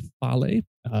Lee Fale.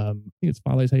 I think it's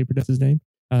Fale is how you pronounce his name.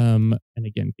 And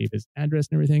again, gave his address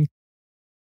and everything.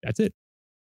 That's it.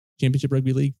 Championship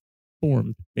Rugby League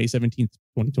formed May 17th,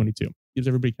 2022. Gives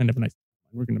everybody kind of a nice,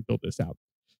 we're going to build this out.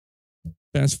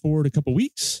 Fast forward a couple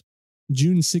weeks,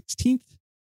 June 16th.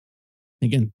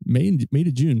 Again, May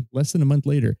to June, less than a month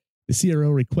later, the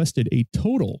CRO requested a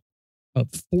total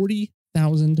of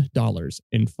 $40,000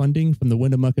 in funding from the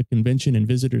Winnemucca Convention and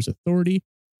Visitors Authority,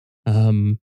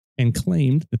 and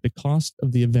claimed that the cost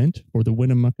of the event for the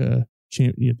Winnemucca,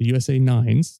 the USA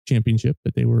Nines championship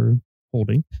that they were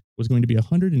holding, was going to be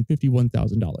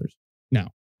 $151,000. Now,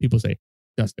 people say,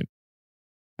 Dustin,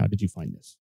 how did you find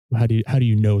this? How do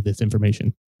you know this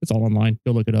information? It's all online.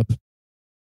 Go look it up. I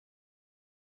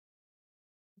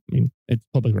mean, it's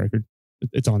public record.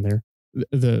 It's on there.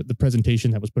 The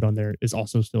presentation that was put on there is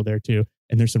also still there too.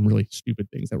 And there's some really stupid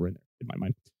things that were in there in my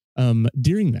mind.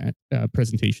 During that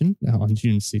presentation on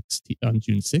June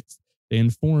 6th, they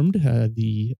informed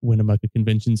the Winnemucca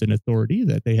Conventions and Authority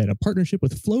that they had a partnership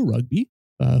with Flow Rugby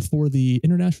for the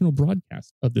international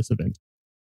broadcast of this event.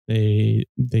 They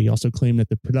also claimed that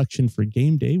the production for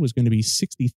game day was going to be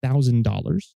 $60,000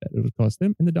 that it would cost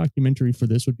them, and the documentary for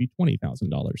this would be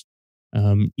 $20,000.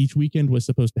 Each weekend was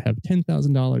supposed to have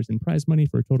 $10,000 in prize money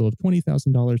for a total of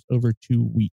 $20,000 over 2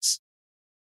 weeks.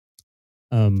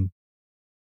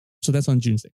 So that's on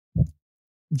June 6th.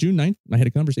 June 9th, I had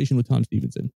a conversation with Tom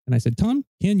Stevenson, and I said, Tom,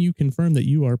 can you confirm that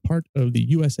you are part of the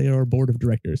USAR board of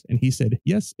directors? And he said,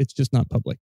 yes, it's just not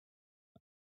public.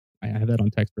 I have that on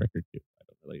text record too. I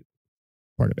don't really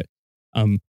part of it.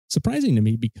 Surprising to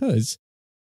me because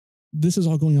this is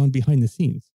all going on behind the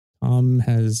scenes. Tom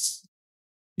has,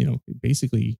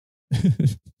 basically, I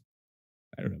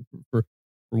don't know, for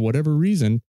whatever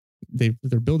reason,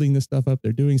 they're building this stuff up.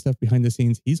 They're doing stuff behind the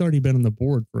scenes. He's already been on the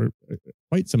board for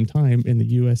quite some time in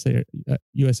the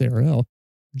USARL,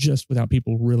 just without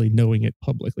people really knowing it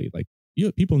publicly. Like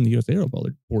people in the USARL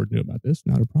board knew about this,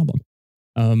 not a problem.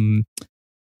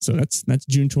 So that's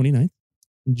June 29th.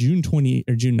 June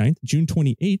 9th, June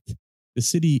 28th, the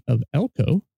city of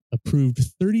Elko approved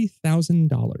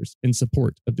 $30,000 in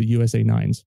support of the USA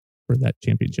Nines for that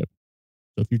championship.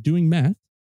 So if you're doing math,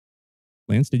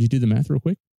 Lance, did you do the math real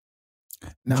quick?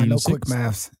 No, June 6th, quick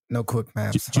maths. No quick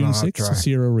maths. June 6th,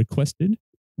 Sierra requested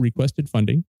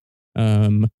funding.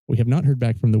 We have not heard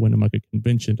back from the Winnemucca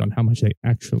Convention on how much they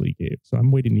actually gave. So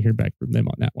I'm waiting to hear back from them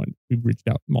on that one. We've reached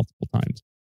out multiple times.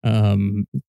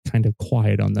 Kind of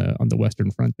quiet on the Western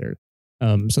Front there.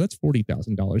 So that's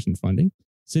 $40,000 in funding.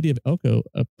 City of Elko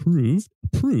approved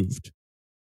 $30,000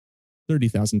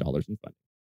 in funding.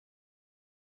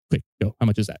 Quick, go. How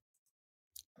much is that?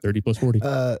 30 plus 40.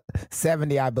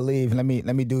 70, I believe. Let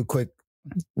me do a quick.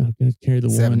 Okay, carry the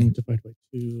 70. 1 divided by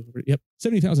 2. Yep,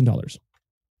 $70,000.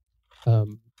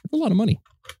 That's a lot of money.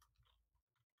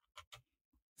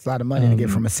 It's a lot of money to get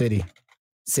from a city.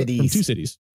 Cities. From 2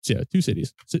 cities. Yeah, 2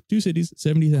 cities. 2 cities,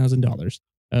 $70,000.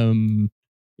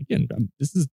 Again,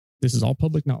 this is all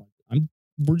public knowledge.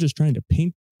 We're just trying to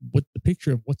paint the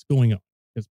picture of what's going on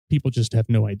because people just have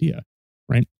no idea,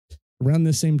 right? Around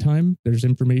the same time, there's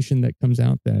information that comes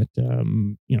out that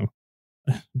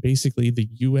basically the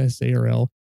USARL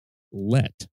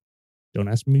don't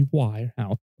ask me why or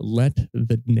how, let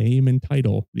the name and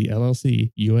title, the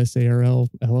LLC, USARL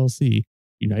LLC,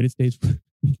 United States,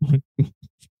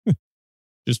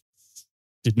 just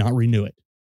did not renew it.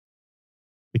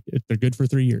 They're good for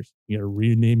 3 years. You got to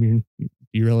rename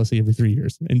your LLC every 3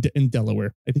 years. In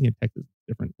Delaware, I think in Texas it's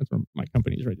different. That's where my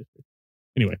company is registered.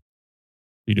 Anyway,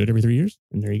 you do it every 3 years,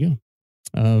 and there you go.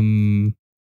 And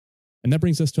that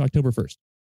brings us to October 1st.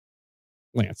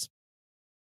 Lance,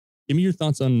 give me your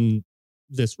thoughts on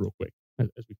this real quick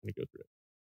as we kind of go through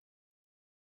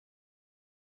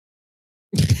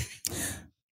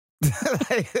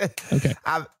it. Okay.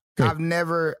 I've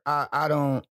never. I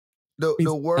don't.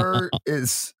 The word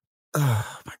is.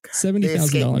 Oh my God.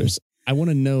 $70,000. I want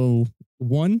to know,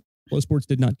 one, Flow Sports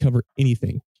did not cover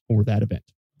anything for that event.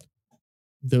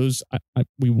 Those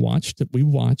we watched,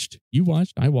 you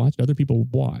watched, I watched, other people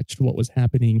watched what was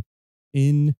happening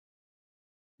in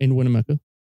Winnemucca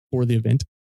for the event.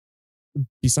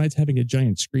 Besides having a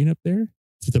giant screen up there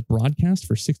for the broadcast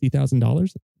for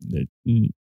 $60,000,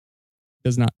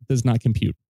 does not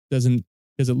compute. Doesn't,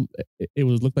 because it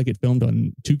looked like it filmed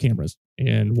on 2 cameras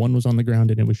and one was on the ground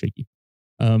and it was shaky.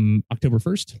 October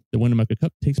 1st, the Winnemucca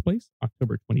Cup takes place.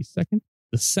 October 22nd,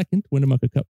 the second Winnemucca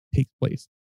Cup takes place.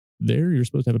 There, you're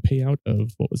supposed to have a payout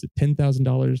of, what was it,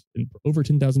 $10,000 and over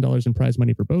 $10,000 in prize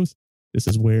money for both. This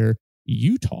is where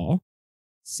Utah,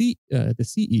 the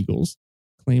Sea Eagles,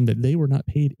 claimed that they were not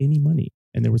paid any money.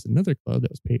 And there was another club that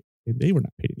was paid, and they were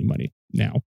not paid any money.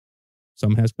 Now,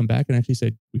 some has come back and actually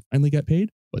said, we finally got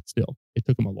paid, but still, it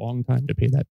took them a long time to pay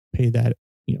that,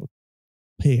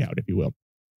 payout, if you will.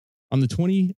 On the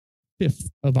 25th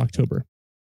of October,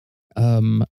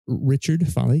 Richard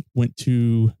Foley went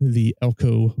to the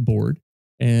Elko board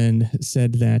and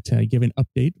said that, give an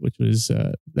update, which was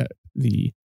that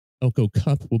the Elko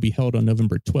Cup will be held on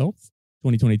November 12th,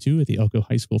 2022 at the Elko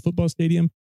High School Football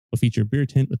Stadium. Will feature a beer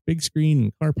tent with big screen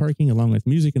and car parking, along with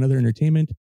music and other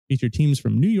entertainment. Feature teams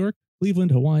from New York,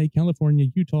 Cleveland, Hawaii, California,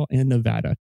 Utah, and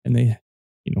Nevada. And they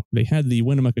had the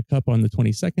Winnemucca Cup on the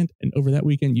 22nd, and over that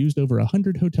weekend used over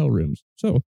 100 hotel rooms.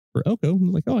 So for Elko,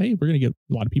 like, oh, hey, we're going to get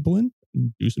a lot of people in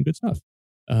and do some good stuff.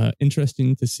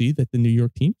 Interesting to see that the New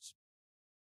York teams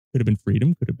could have been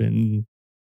Freedom, could have been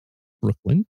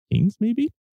Brooklyn Kings,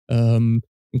 maybe. In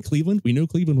Cleveland, we know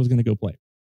Cleveland was going to go play.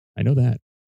 I know that.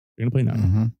 They're going to play now.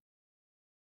 Mm-hmm.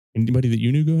 Anybody that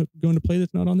you knew going to play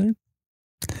that's not on there?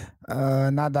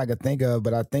 Not that I could think of,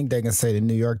 but I think they can say the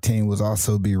New York team was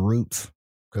also be Roots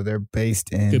because they're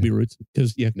based in. Could be Roots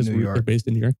because they're based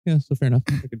in New York. Yeah, so fair enough.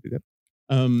 I could do that.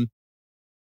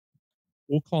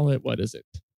 We'll call it, what is it?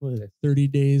 30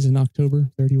 days in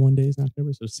October, 31 days in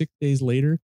October. So 6 days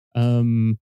later,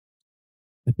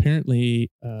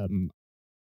 apparently,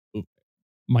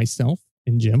 myself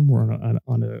and Jim were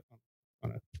on a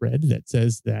thread that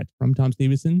says that from Tom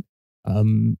Stevenson,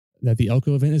 that the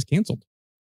Elko event is canceled.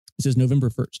 It says November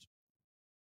 1st,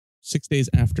 6 days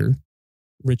after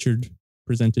Richard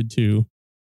presented to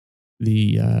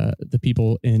the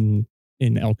people in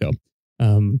Elko.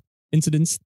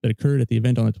 Incidents that occurred at the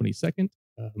event on the 22nd.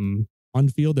 On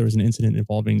field, there was an incident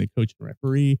involving the coach and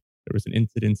referee. There was an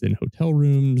incident in hotel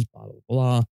rooms, blah,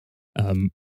 blah, blah.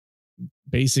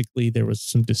 Basically, there was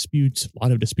some disputes, a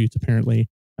lot of disputes apparently,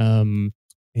 and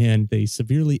they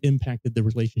severely impacted the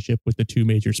relationship with the two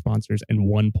major sponsors, and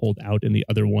one pulled out and the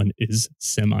other one is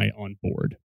semi on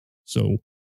board. So,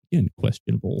 again,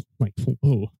 questionable. Like,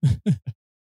 whoa.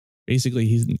 Basically,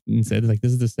 he said, like,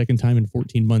 this is the second time in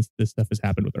 14 months this stuff has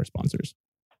happened with our sponsors.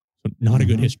 So not a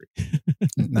good history.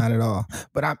 Not at all.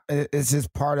 But it's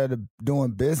just part of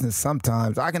doing business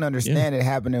sometimes. I can understand it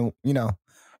happening,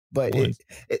 but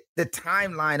the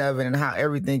timeline of it and how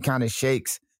everything kind of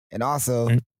shakes. And also,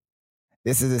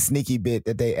 this is a sneaky bit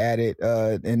that they added.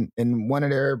 In one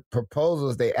of their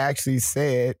proposals, they actually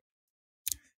said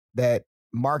that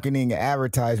marketing and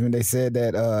advertisement, they said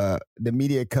that the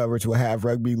media coverage will have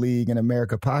Rugby League in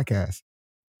America podcast.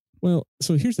 Well,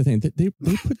 so here's the thing. They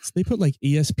put like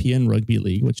ESPN Rugby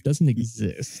League, which doesn't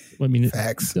exist. I mean, it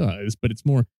does, but it's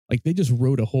more like they just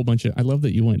wrote a whole bunch of. I love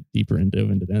that you went deeper into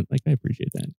that. Like, I appreciate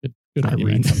that. Good on you,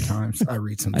 man. I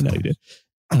read sometimes. I know you did.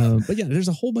 But yeah, there's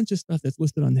a whole bunch of stuff that's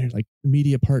listed on there, like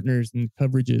media partners and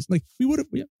coverages. Like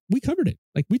we covered it.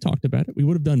 Like, we talked about it. We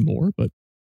would have done more, but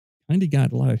kind of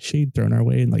got a lot of shade thrown our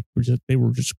way, and like they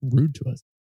were just rude to us.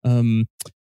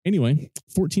 Anyway,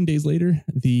 14 days later,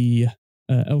 the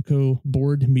Elko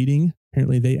board meeting,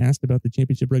 apparently they asked about the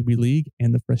Championship Rugby League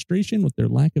and the frustration with their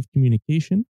lack of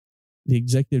communication. The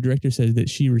executive director said that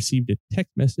she received a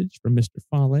text message from Mr.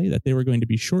 Fale that they were going to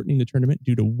be shortening the tournament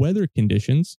due to weather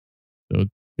conditions. So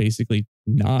basically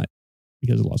not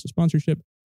because of loss of sponsorship.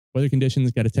 Weather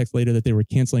conditions. Got a text later that they were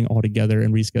canceling altogether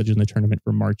and rescheduling the tournament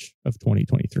for March of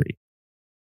 2023.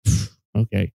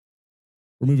 Okay.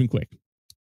 We're moving quick.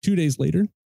 2 days later,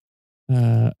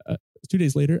 a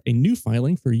new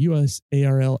filing for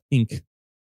USARL Inc.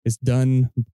 is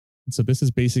done. So this is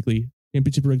basically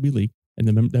Championship Rugby League, and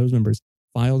those members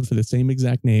filed for the same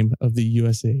exact name of the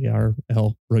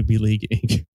USARL Rugby League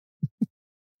Inc.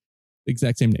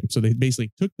 Exact same name. So they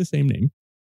basically took the same name.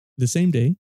 The same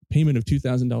day, payment of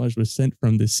 $2,000 was sent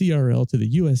from the CRL to the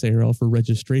USARL for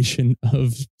registration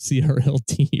of CRL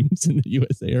teams in the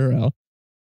USARL.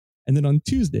 And then on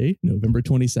Tuesday, November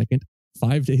 22nd,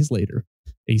 5 days later,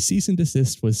 a cease and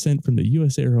desist was sent from the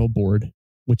USARL board,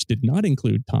 which did not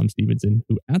include Tom Stevenson,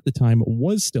 who at the time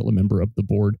was still a member of the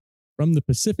board, from the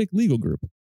Pacific Legal Group,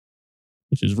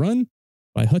 which is run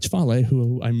by Hutch Fale,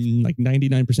 who I'm like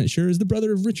 99% sure is the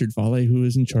brother of Richard Fale, who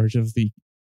is in charge of the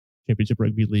Championship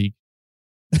Rugby League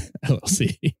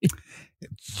LLC.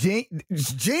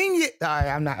 Genius. All right,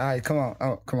 I'm not. All right, come on.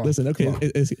 Oh, come on. Listen, okay,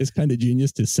 it's kind of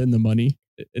genius to send the money.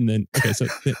 And then, okay, so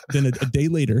then a day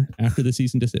later, after the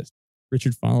cease and desist,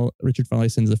 Richard Fale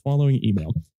sends the following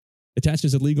email. Attached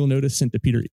is a legal notice sent to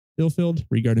Peter Ilfield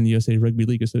regarding the USA Rugby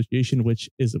League Association, which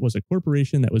was a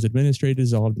corporation that was administratively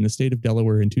dissolved in the state of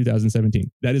Delaware in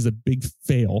 2017. That is a big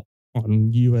fail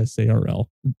on USARL,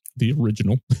 the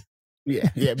original. Yeah.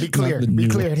 Be clear. Be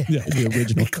clear. Yeah, the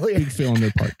original. Be clear. Big fail on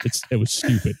their part. It was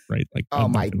stupid, right? Like, oh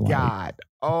my God.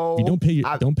 Oh, you don't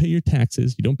pay your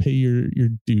taxes. You don't pay your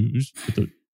dues to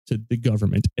the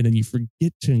government, and then you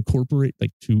forget to incorporate,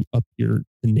 like, to up the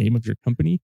name of your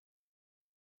company.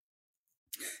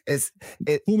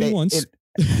 Fool me once.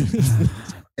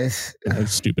 It's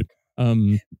stupid.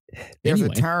 There's a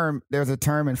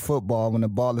term in football when the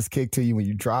ball is kicked to you when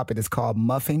you drop it. It's called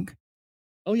muffing.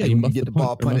 Oh yeah, you get the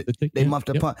ball punted. They muffed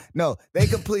the punt. No, they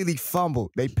completely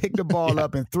fumbled. They picked the ball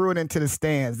up and threw it into the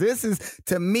stands. This is,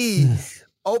 to me,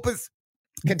 opens.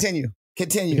 Continue.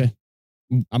 Okay.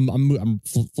 I'm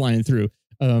flying through.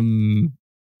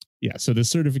 Yeah. So the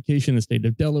certification in the state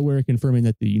of Delaware confirming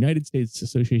that the United States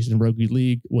Association of Rugby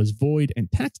League was void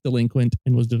and tax delinquent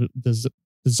and was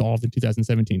dissolved in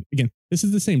 2017. Again, this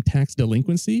is the same tax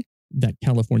delinquency that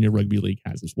California Rugby League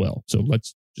has as well. So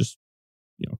let's just,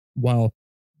 while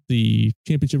the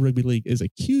Championship Rugby League is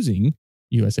accusing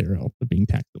USARL of being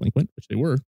tax delinquent, which they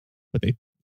were,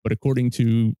 but according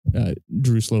to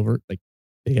Drew Slover, like,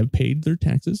 they have paid their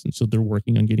taxes, and so they're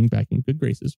working on getting back in good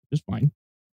graces, which is fine.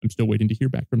 I'm still waiting to hear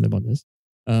back from them on this.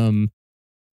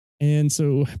 And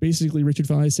so basically Richard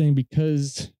Fale is saying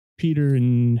because Peter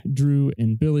and Drew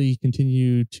and Billy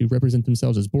continue to represent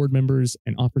themselves as board members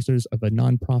and officers of a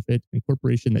nonprofit and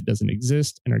corporation that doesn't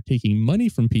exist and are taking money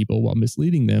from people while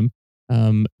misleading them.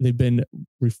 They've been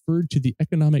referred to the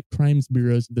economic crimes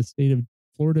bureaus of the state of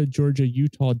Florida, Georgia,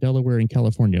 Utah, Delaware, and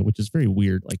California, which is very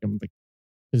weird.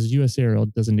 Because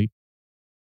USARL doesn't need,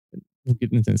 we'll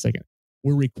get into in a second.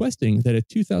 We're requesting that a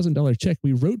 $2,000 check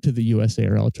we wrote to the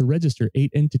USARL to register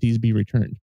 8 entities be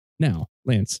returned. Now,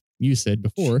 Lance, you said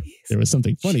before there was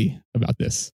something funny about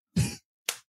this.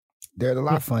 There's a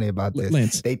lot funny about this.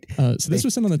 Lance, this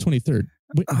was sent on the 23rd.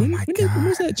 When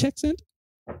was that check sent?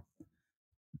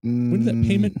 When did that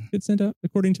payment get sent out?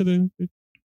 According to the,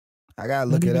 I gotta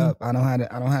look it up. I don't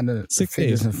have the 6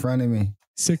 figures days in front of me.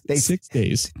 6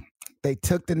 days. They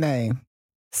took the name,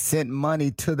 sent money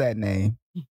to that name.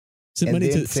 Sent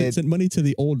money to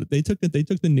the old. They took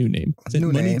the new name. Sent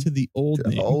money name, to the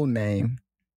old name.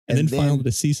 And then filed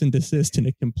a cease and desist and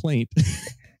a complaint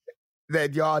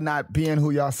that y'all not being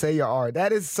who y'all say you are.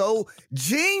 That is so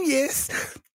genius.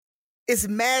 It's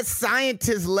mad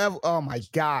scientist level. Oh my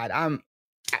God.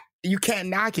 You can't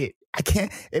knock it. I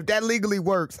can't. If that legally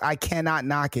works, I cannot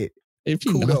knock it. If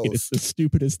you knock it, it's the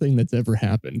stupidest thing that's ever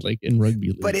happened, like in rugby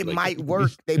league. But it might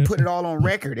work. They put it all on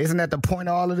record. Isn't that the point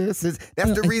of all of this?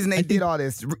 That's the reason they did all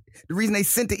this. The reason they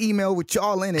sent the email with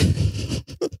y'all in it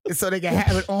is so they can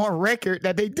have it on record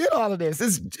that they did all of this.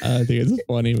 I think it's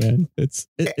funny, man. It's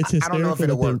hysterical. I don't know if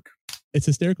it'll work. It's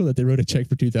hysterical that they wrote a check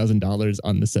for $2,000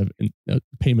 on the 7th.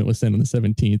 Payment was sent on the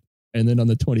 17th, and then on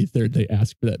the 23rd they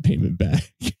asked for that payment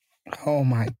back. Oh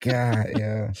my God!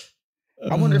 Yeah.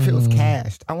 I wonder if it was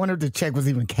cashed. I wonder if the check was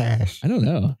even cashed. I don't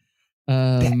know.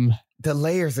 The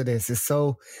layers of this is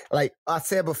so, like I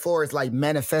said before, it's like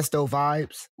manifesto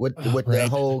vibes with the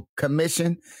whole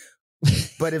commission.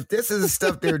 But if this is the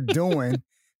stuff they're doing,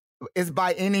 it's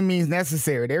by any means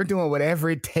necessary. They're doing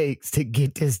whatever it takes to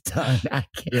get this done. I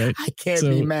can't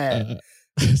be mad.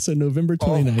 So November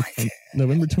 29th,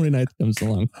 November 29th comes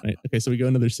along. Right? Okay, so we go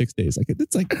another 6 days.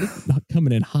 It's not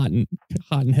coming in hot and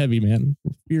heavy, man.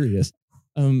 We're furious.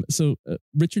 So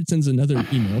Richard sends another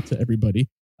email to everybody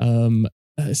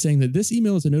saying that this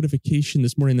email is a notification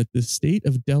this morning that the state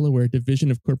of Delaware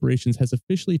Division of Corporations has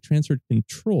officially transferred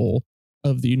control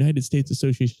of the United States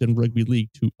Association of Rugby League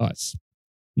to us.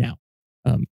 Now,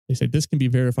 they said this can be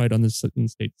verified on the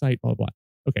state site, blah, blah.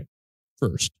 Okay,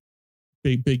 first,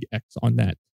 big X on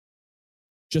that.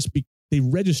 They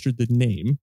registered the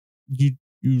name. You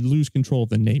lose control of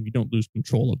the name. You don't lose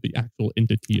control of the actual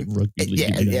entity of rugby league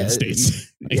in the United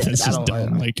States. That's just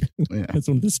dumb. That's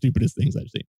one of the stupidest things I've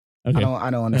seen. Okay. I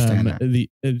don't understand that.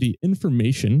 The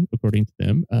information, according to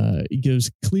them, gives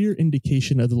clear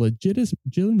indication of the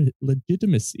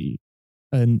legitimacy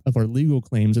of our legal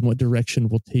claims and what direction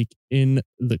we'll take in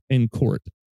court,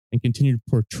 and continued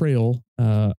portrayal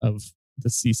of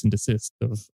the cease and desist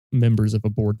of members of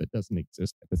a board that doesn't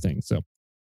exist, type of thing. So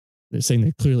they're saying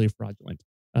they're clearly fraudulent.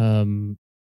 And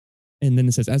then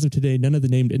it says, as of today, none of the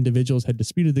named individuals had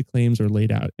disputed the claims or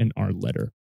laid out in our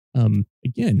letter.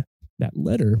 Again, that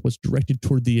letter was directed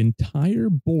toward the entire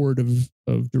board of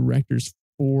directors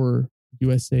for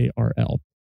USARL,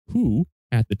 who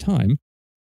at the time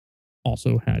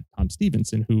also had Tom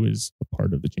Stevenson, who is a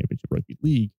part of the Championship Rugby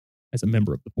League, as a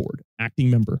member of the board,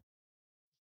 acting member.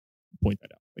 Point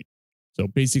that out. So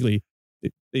basically,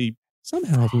 they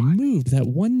somehow removed that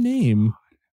one name.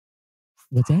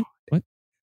 What's that? What?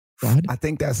 Fraud? I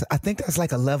think that's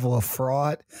like a level of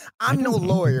fraud. I'm no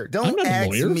lawyer. Don't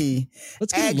ask me.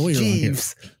 Let's get ask a lawyer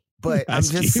Jeeves. on here. But I'm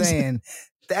just saying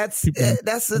that's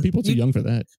people too young for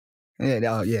that. Yeah,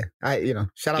 no, yeah.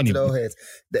 Shout out to the old heads.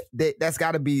 That's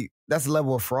got to be that's a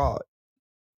level of fraud.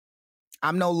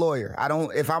 I'm no lawyer.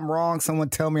 If I'm wrong, someone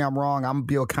tell me I'm wrong. I'm gonna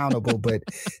be accountable. But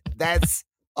that's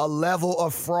a level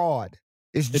of fraud.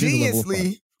 It's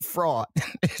geniusly fraud.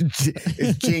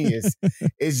 It's genius.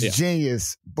 It's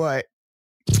genius. But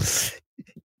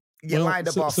you lined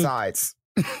up off sides.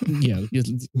 Yeah,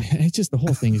 it's just the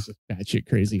whole thing is just batshit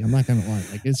crazy. I'm not gonna lie.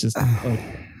 It's just I've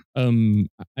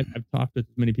talked to as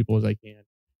many people as I can.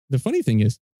 The funny thing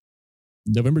is,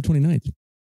 November 29th.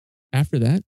 After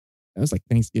that was like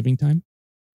Thanksgiving time.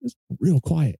 It was real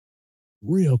quiet.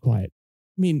 I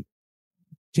mean,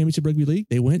 Championship Rugby League,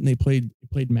 they went and they played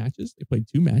matches. They played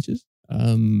 2 matches.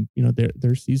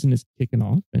 Their season is kicking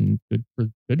off, and good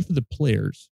for the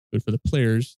players. Good for the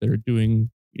players that are doing,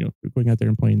 going out there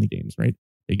and playing the games, right?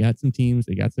 They got some teams,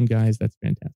 they got some guys. That's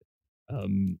fantastic. I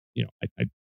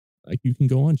you can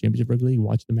go on Championship Rugby League,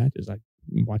 watch the matches. I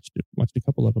watched a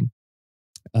couple of them.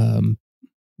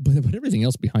 But everything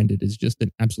else behind it is just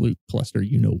an absolute cluster.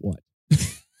 You know what?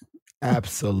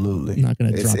 Absolutely. I'm not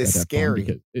going to drop It's that scary.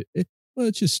 because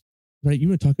it's just right. You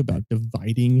want to talk about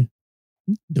dividing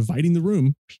the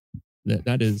room.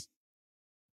 That is,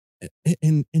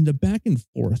 and the back and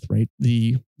forth, right?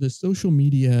 The social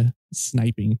media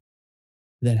sniping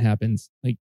that happens,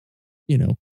 like,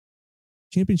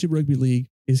 Championship Rugby League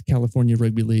is California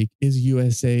Rugby League, is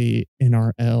USA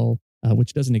NRL,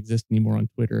 which doesn't exist anymore on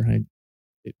Twitter.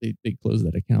 They closed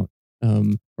that account,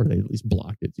 or they at least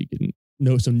blocked it, so you couldn't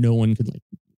so no one could like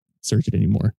search it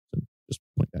anymore. So just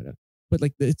point that out. But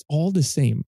like, it's all the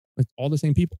same. It's all the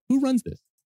same people. Who runs this?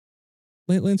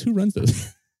 Lance, who runs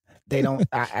this? They don't.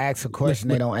 I ask a question,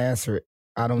 they don't answer it.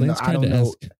 I don't Lance know. I don't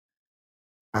know.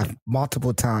 ask.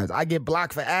 Multiple times. I get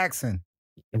blocked for asking.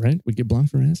 Right? We get blocked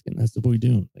for asking. That's what we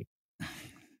do. Like,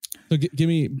 so give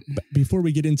me, before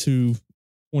we get into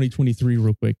 2023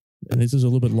 real quick, and this is a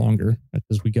little bit longer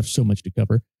because we have so much to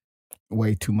cover.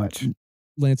 Way too much.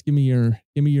 Lance, give me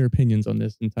your opinions on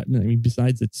this. I mean,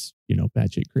 besides it's,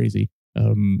 batshit crazy,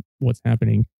 what's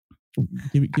happening?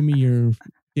 Give me your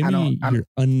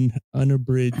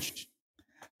unabridged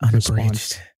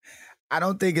response. I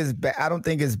don't think it's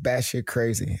batshit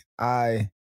crazy. A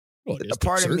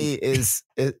part of me is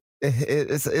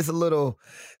it's a little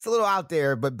out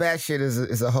there, but batshit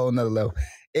is a whole nother level.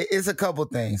 It's a couple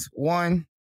things. One,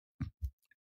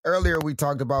 earlier we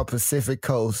talked about Pacific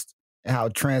Coast and how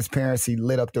transparency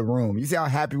lit up the room. You see how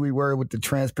happy we were with the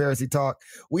transparency talk?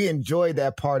 We enjoyed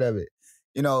that part of it.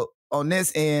 On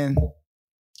this end,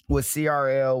 with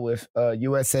CRL, with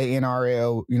USA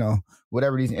NRL,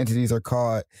 whatever these entities are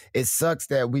called, it sucks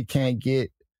that we can't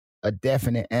get a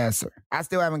definite answer. I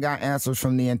still haven't got answers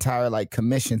from the entire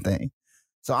commission thing.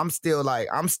 So I'm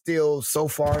still so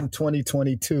far in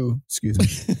 2022. Excuse me.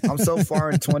 I'm so far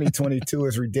in 2022.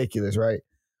 It's ridiculous, right?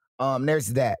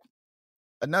 There's that.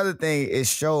 Another thing, it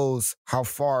shows how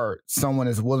far someone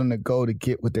is willing to go to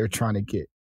get what they're trying to get.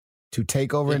 To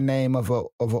take over a name of an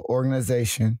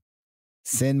organization,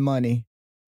 send money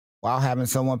while having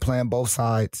someone playing both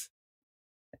sides.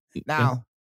 Now,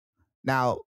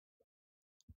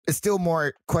 it's still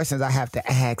more questions I have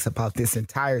to ask about this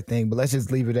entire thing, but let's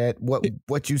just leave it at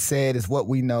what you said is what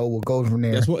we know. We'll go from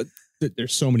there.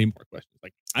 There's so many more questions.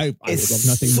 Like, I would love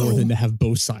nothing more than to have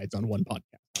both sides on one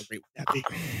podcast. How great would that be?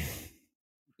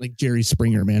 Like Jerry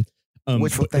Springer, man.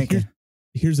 Wishful thinking.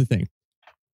 Here's the thing.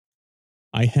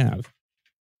 I have,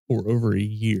 for over a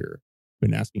year,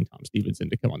 been asking Tom Stevenson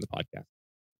to come on the podcast.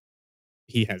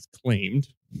 He has claimed,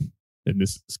 and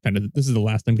this is the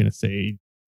last I'm going to say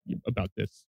about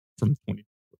this from 20.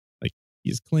 Like, he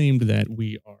has claimed that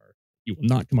he will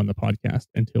not come on the podcast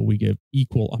until we give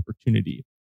equal opportunity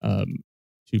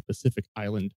to Pacific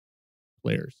Island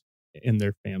players and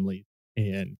their families,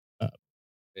 and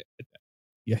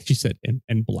she said,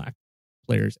 and Black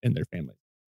players and their families.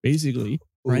 Basically,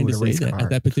 trying to say that at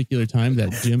that particular time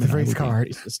that Jim and I were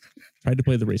racist, tried to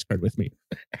play the race card with me.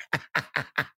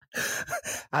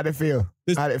 How'd it feel?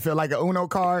 How'd it feel like an Uno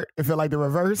card? It feel like the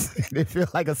reverse? Did it feel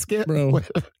like a skip? Bro.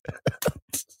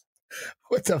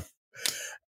 What's a...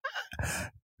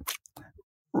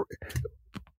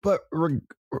 But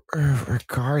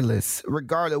regardless,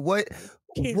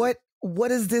 what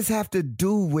does this have to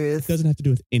do with... It doesn't have to do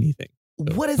with anything.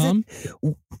 So, what is Tom, it?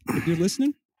 If you're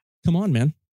listening, come on,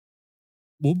 man.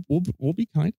 We'll be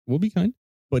kind. We'll be kind.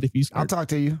 But if you start, I'll talk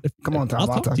to you. Come on, Tom.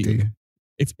 I'll talk to you.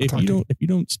 If you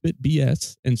don't spit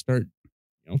BS and start,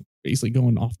 basically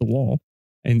going off the wall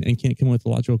and can't come up with a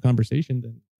logical conversation,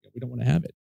 then we don't want to have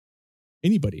it.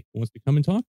 Anybody who wants to come and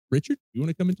talk, Richard, you want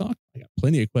to come and talk? I got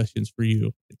plenty of questions for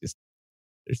you. There's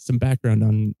some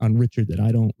background on Richard that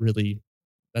I don't really.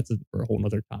 That's for a whole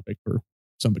other topic for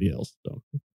somebody else. So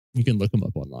you can look him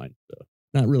up online. So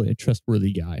not really a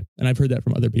trustworthy guy, and I've heard that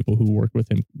from other people who worked with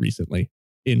him recently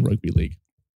in rugby league.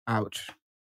 Ouch.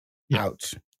 Yeah.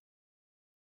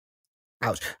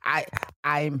 Ouch.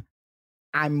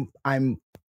 I'm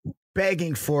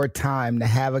begging for a time to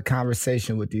have a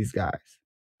conversation with these guys.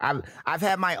 I've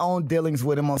had my own dealings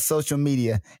with them on social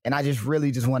media, and I just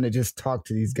really want to just talk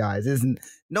to these guys. There's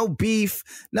no beef,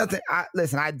 nothing.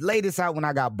 Listen, I laid this out when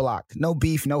I got blocked. No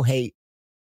beef, no hate.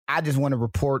 I just want to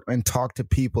report and talk to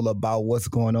people about what's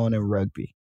going on in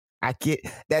rugby. I get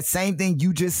that same thing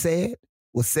you just said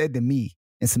was said to me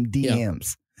in some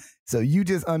DMs. Yeah. So you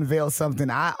just unveiled something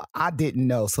I didn't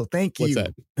know. So thank you. What's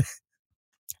that?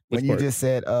 When you just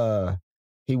said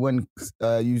he wouldn't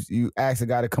you asked a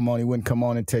guy to come on, he wouldn't come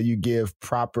on until you give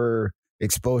proper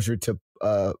exposure to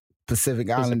Pacific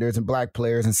Islanders and Black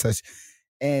players and such.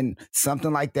 And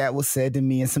something like that was said to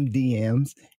me in some DMs,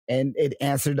 and it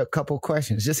answered a couple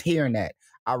questions. Just hearing that,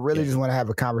 I really just want to have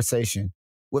a conversation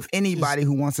with anybody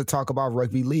who wants to talk about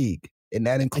rugby league. and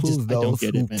that includes those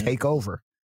who take over.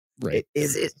 Right.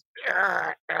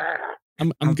 We're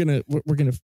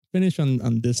gonna finish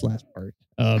on this last part,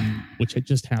 which had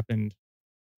just happened.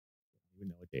 I don't even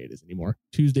know what day it is anymore.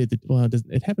 Tuesday.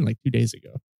 It happened like 2 days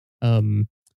ago.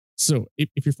 So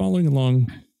if you're following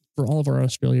along, for all of our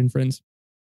Australian friends,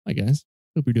 hi guys,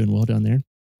 hope you're doing well down there.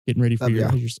 Getting ready for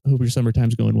hope your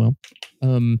summertime's going well.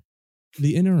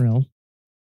 The NRL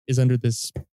is under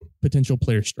this potential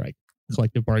player strike,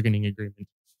 collective bargaining agreement.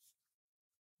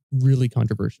 Really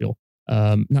controversial.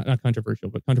 Not controversial,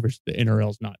 but controversial. The NRL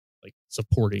is not like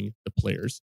supporting the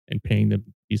players and paying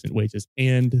them decent wages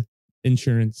and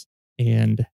insurance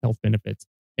and health benefits,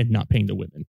 and not paying the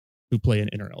women who play in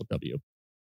NRLW.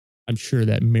 I'm sure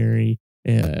that Mary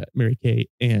Kay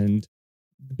and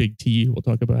Big T will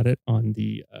talk about it on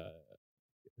the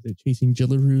is it Chasing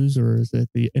Jillaroos, or is it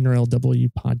the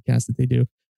NRLW podcast that they do?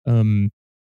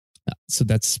 So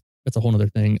that's a whole other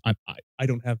thing. I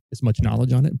don't have as much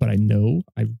knowledge on it, but I know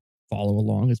I follow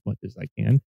along as much as I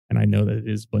can, and I know that it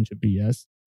is a bunch of BS.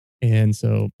 And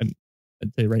so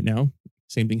I'd say right now,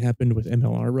 same thing happened with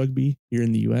MLR rugby here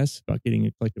in the US about getting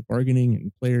a collective bargaining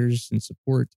and players and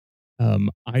support.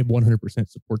 I 100%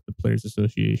 support the Players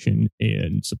Association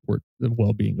and support the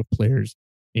well-being of players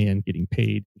and getting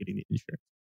paid, getting the insurance.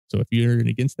 So if you're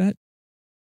against that,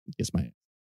 kiss my ass.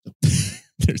 So,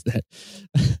 there's that.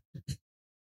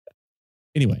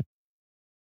 Anyway,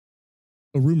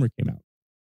 a rumor came out.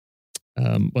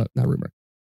 Well, not rumor.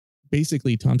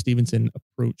 Basically, Tom Stevenson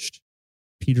approached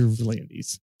Peter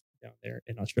V'landys down there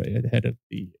in Australia, the head of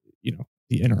the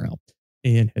NRL,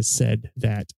 and has said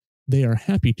that they are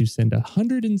happy to send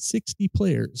 160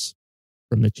 players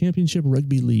from the Championship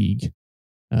Rugby League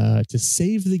to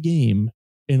save the game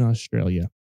in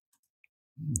Australia.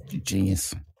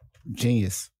 Genius.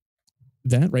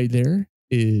 That right there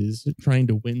is trying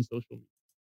to win social media.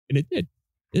 And it did.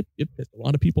 It pissed a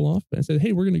lot of people off. And I said,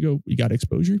 hey, we're going to go. You got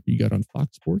exposure. You got on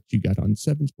Fox Sports. You got on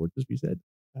 7 Sports, as we said,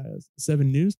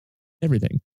 7 News,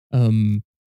 everything. Man,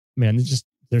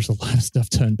 there's a lot of stuff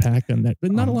to unpack on that,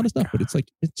 but not a lot of stuff. But it's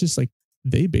just like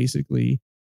they basically,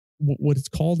 what it's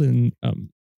called in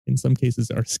some cases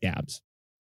are scabs.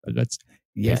 That's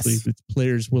basically it's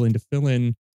players willing to fill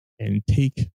in and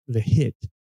take the hit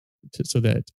so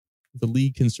that the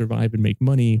league can survive and make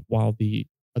money while the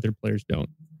other players don't.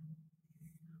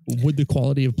 Would the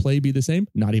quality of play be the same?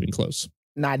 Not even close.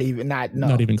 Not even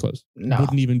close. No.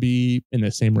 Wouldn't even be in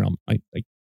the same realm. Like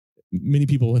many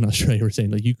people in Australia were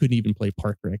saying, like, you couldn't even play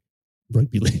park rec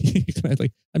rugby league.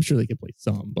 Like, I'm sure they could play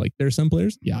some. Like, there's some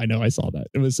players. Yeah, I know. I saw that.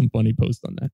 It was some funny posts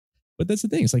on that. But that's the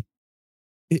thing. It's like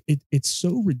it's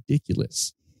so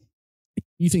ridiculous.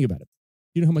 You think about it.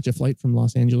 You know how much a flight from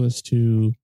Los Angeles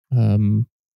to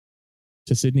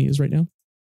Sydney is right now?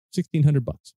 $1,600.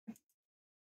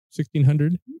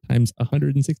 1,600 times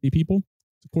 160 people.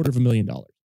 It's $250,000.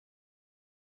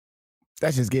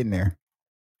 That's just getting there.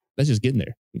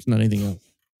 It's not anything else.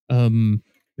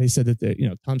 They said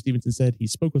that Tom Stevenson said he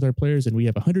spoke with our players and we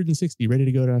have 160 ready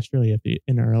to go to Australia if the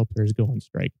NRL players go on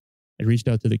strike. I reached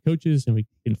out to the coaches and we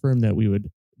confirmed that we would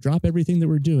drop everything that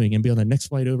we're doing and be on the next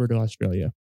flight over to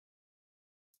Australia.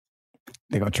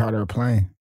 They're going to charter a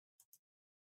plane.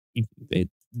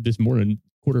 There's more than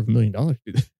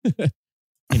 $250,000.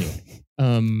 Anyway,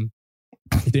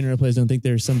 if the NRL players don't think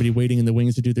there's somebody waiting in the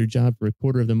wings to do their job for a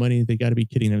quarter of the money, they got to be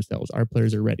kidding themselves. Our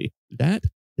players are ready. That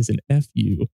is an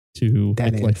FU to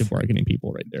the collective bargaining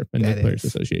people right there and the Players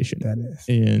Association.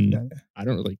 I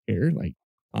don't really care. Like,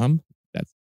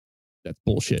 that's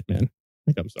bullshit, man.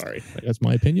 Like, I'm sorry. Like, that's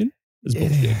my opinion. It's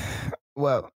bullshit.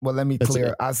 Well, let me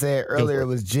clear. I said earlier it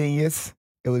was genius.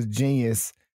 It was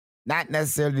genius, not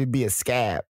necessarily to be a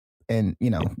scab. And,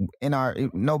 in our,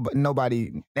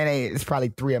 nobody, it's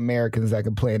probably 3 Americans that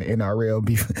can play in the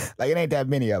NRL. Like, it ain't that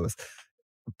many of us.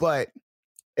 But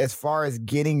as far as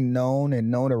getting known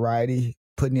and notoriety,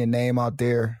 putting your name out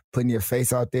there, putting your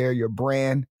face out there, your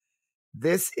brand,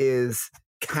 this is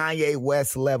Kanye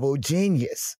West level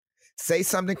genius. Say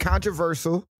something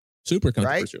controversial. Super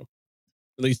controversial. Right?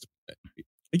 At least,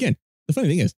 again, the funny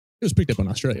thing is, it was picked up in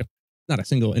Australia. Not a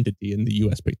single entity in the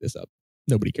US picked this up.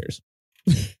 Nobody cares.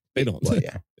 They don't. Well,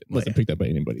 yeah. It wasn't picked up by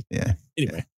anybody. Yeah.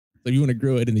 Anyway, so you want to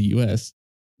grow it in the US,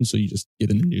 and so you just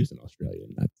get in the news in Australia,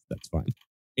 and that's fine.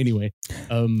 Anyway,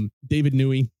 David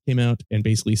Newey came out and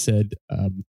basically said,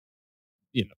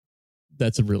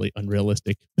 that's a really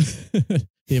unrealistic.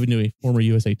 David Newey, former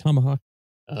USA Tomahawk,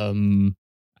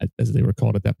 as they were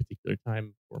called at that particular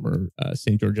time, former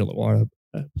St. George Illawarra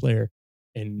player,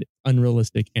 and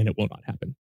unrealistic, and it will not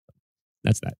happen.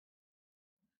 That's that.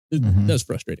 That's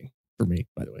frustrating for me,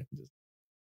 by the way.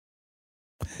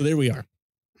 So there we are.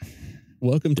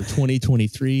 Welcome to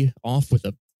 2023. Off with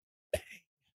a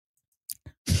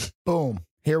boom.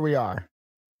 Here we are,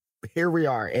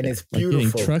 and it's like beautiful.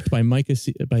 Getting trucked by Micah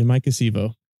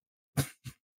Sivo,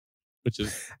 which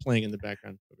is playing in the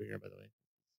background over here, by the way.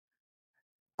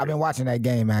 I've been watching that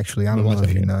game, actually. I don't know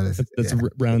if you noticed. That's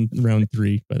round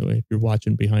 3, by the way. If you're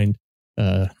watching behind,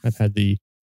 I've had the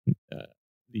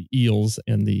Eels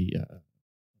and the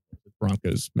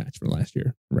Broncos match from last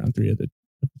year, round 3 of the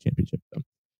championship. So,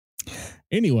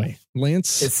 anyway,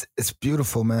 Lance, it's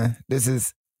beautiful, man. This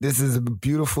is a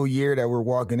beautiful year that we're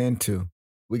walking into.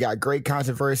 We got great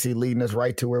controversy leading us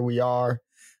right to where we are.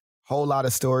 Whole lot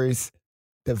of stories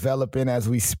developing as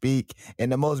we speak.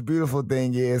 And the most beautiful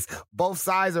thing is both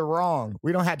sides are wrong.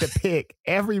 We don't have to pick.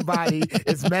 Everybody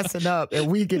is messing up,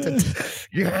 and we get to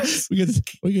yes. We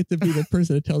get to be the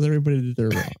person that tells everybody that they're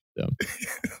wrong. So,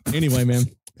 anyway, man.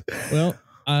 Well,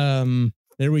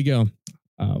 there we go.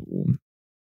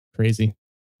 Crazy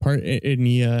part in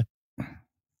the.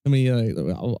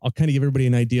 I'll kind of give everybody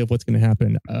an idea of what's going to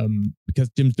happen. Because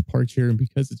Jim's departure, and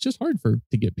because it's just hard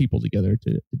to get people together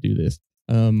to do this.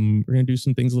 We're going to do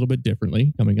some things a little bit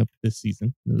differently coming up this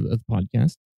season of the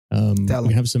podcast.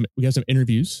 We have some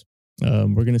interviews. We're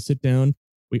going to sit down.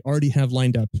 We already have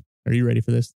lined up. Are you ready for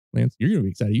this, Lance? You're going to be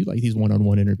excited. You like these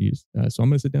one-on-one interviews. So I'm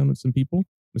going to sit down with some people. I'm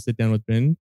going to sit down with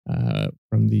Ben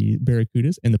from the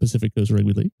Barracudas and the Pacific Coast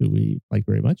Rugby League, who we like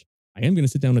very much. I am going to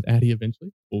sit down with Addie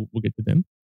eventually. We'll get to them.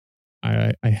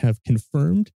 I have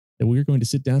confirmed that we're going to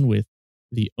sit down with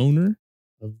the owner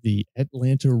of the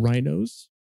Atlanta Rhinos,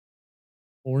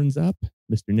 horns up,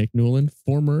 Mr. Nick Newland,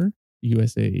 former Eagle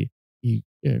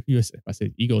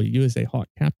USA Hawk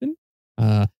captain.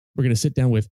 We're going to sit down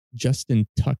with Justin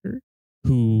Tucker,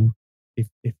 who, if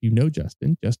you know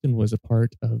Justin was a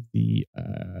part of the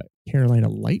Carolina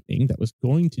Lightning that was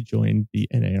going to join the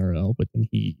NARL, but then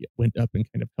he went up and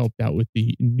kind of helped out with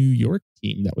the New York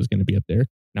team that was going to be up there,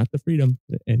 not the Freedom,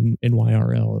 and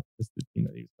NYRL is the team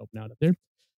that he was helping out up there.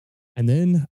 And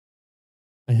then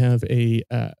I have a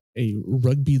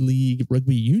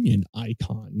rugby union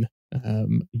icon,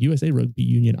 USA rugby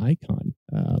union icon.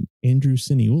 Andrew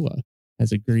Siniula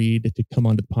has agreed to come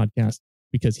onto the podcast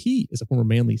because he is a former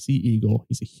Manly Sea Eagle.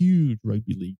 He's a huge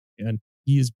rugby league and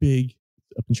he is big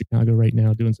up in Chicago right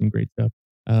now doing some great stuff.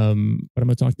 But I'm going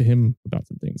to talk to him about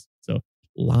some things. So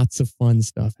lots of fun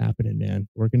stuff happening, man.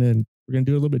 We're going to do it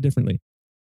a little bit differently.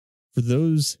 For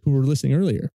those who were listening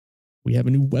earlier, we have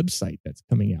a new website that's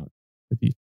coming out.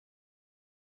 The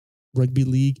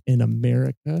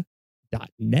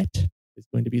rugbyleagueinamerica.net is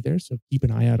going to be there. So keep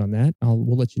an eye out on that.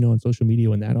 We'll let you know on social media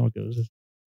when that all goes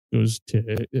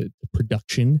to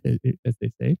production, as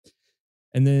they say.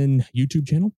 And then YouTube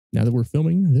channel. Now that we're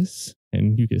filming this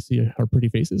and you can see our pretty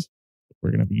faces,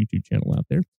 we're going to have a YouTube channel out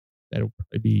there. That'll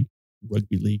probably be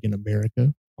Rugby League in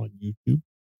America on YouTube.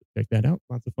 Check that out.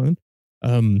 Lots of fun.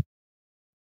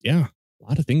 Yeah. A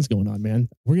lot of things going on, man.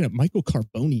 Michael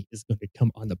Carboni is going to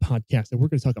come on the podcast, and we're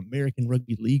going to talk American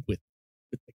Rugby League with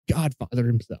the Godfather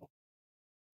himself.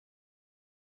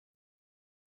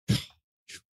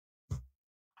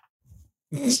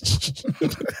 It's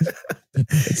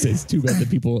too bad that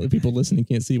people listening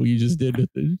can't see what you just did with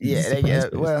the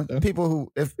well, stuff. People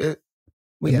who you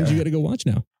got to go watch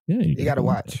now. Yeah, you got to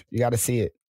watch. You got to see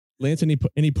it. Lance, any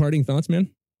parting thoughts, man?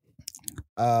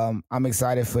 I'm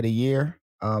excited for the year.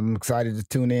 I'm excited to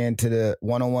tune in to the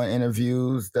one-on-one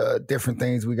interviews, the different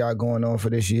things we got going on for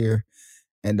this year.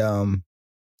 And I'm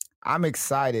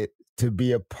excited to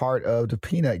be a part of the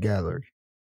Peanut Gallery.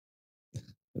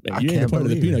 Man, you ain't a part of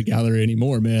the Peanut Gallery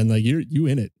anymore, man. Like you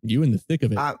in it. You in the thick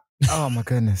of it. Oh my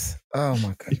goodness. Oh,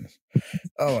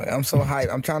 I'm so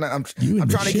hyped. I'm trying to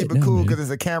keep it cool because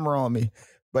there's a camera on me.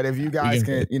 But if you guys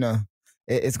can,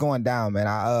 it's going down, man.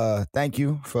 I thank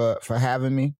you for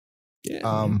having me.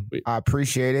 Yeah, I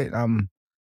appreciate it. I'm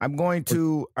going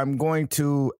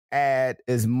to add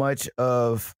as much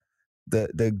of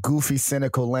the goofy,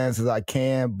 cynical lens as I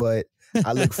can, but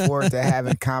I look forward to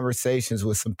having conversations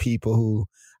with some people who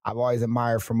I've always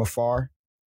admired from afar.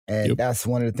 And that's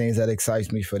one of the things that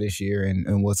excites me for this year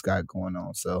and what's got going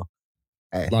on. So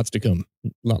hey. Lots to come.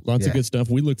 Lots of good stuff.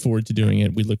 We look forward to doing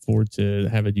it. We look forward to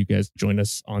having you guys join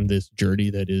us on this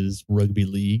journey that is rugby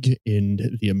league in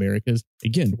the Americas.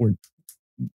 Again,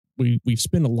 we've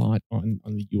spent a lot on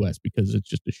the US because it's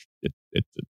just it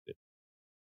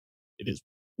is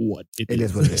what it is. It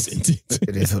is what it is. It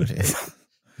is what it is.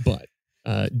 But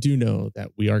do know that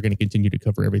we are going to continue to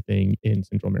cover everything in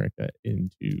Central America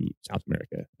into South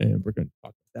America, and we're going to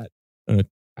talk about that.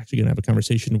 Actually going to have a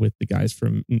conversation with the guys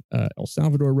from El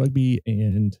Salvador rugby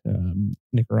and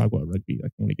Nicaragua rugby. I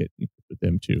want to get with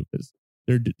them too because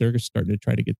they're starting to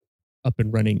try to get up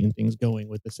and running and things going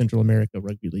with the Central America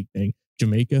Rugby League thing.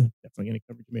 Jamaica, definitely going to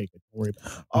cover Jamaica. Don't worry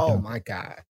about it. Oh, my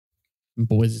God.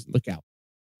 Boys, look out.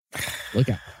 Look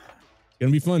out. It's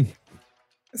going to be fun.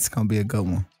 It's going to be a good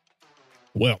one.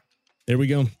 Well, there we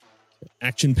go.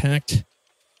 Action-packed,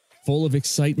 full of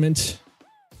excitement.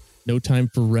 No time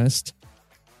for rest.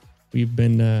 We've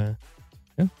been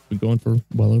going for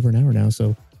well over an hour now,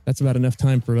 so that's about enough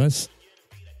time for us.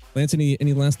 Lance,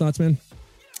 any last thoughts, man?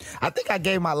 I think I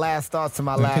gave my last thoughts to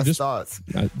my last thoughts.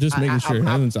 Just making sure.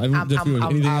 I haven't doing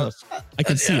anything else. I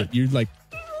can see it.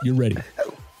 You're ready.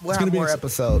 We'll have more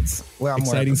episodes.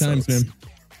 Exciting times, man.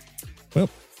 Well,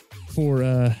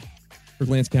 for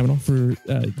Lance Cavanaugh, for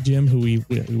Jim, who we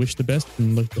wish the best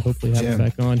and look to hopefully have him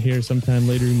back on here sometime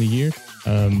later in the year.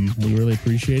 We really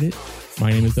appreciate it. My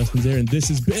name is Dustin Zare, and this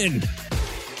has been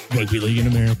Rugby League in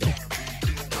America.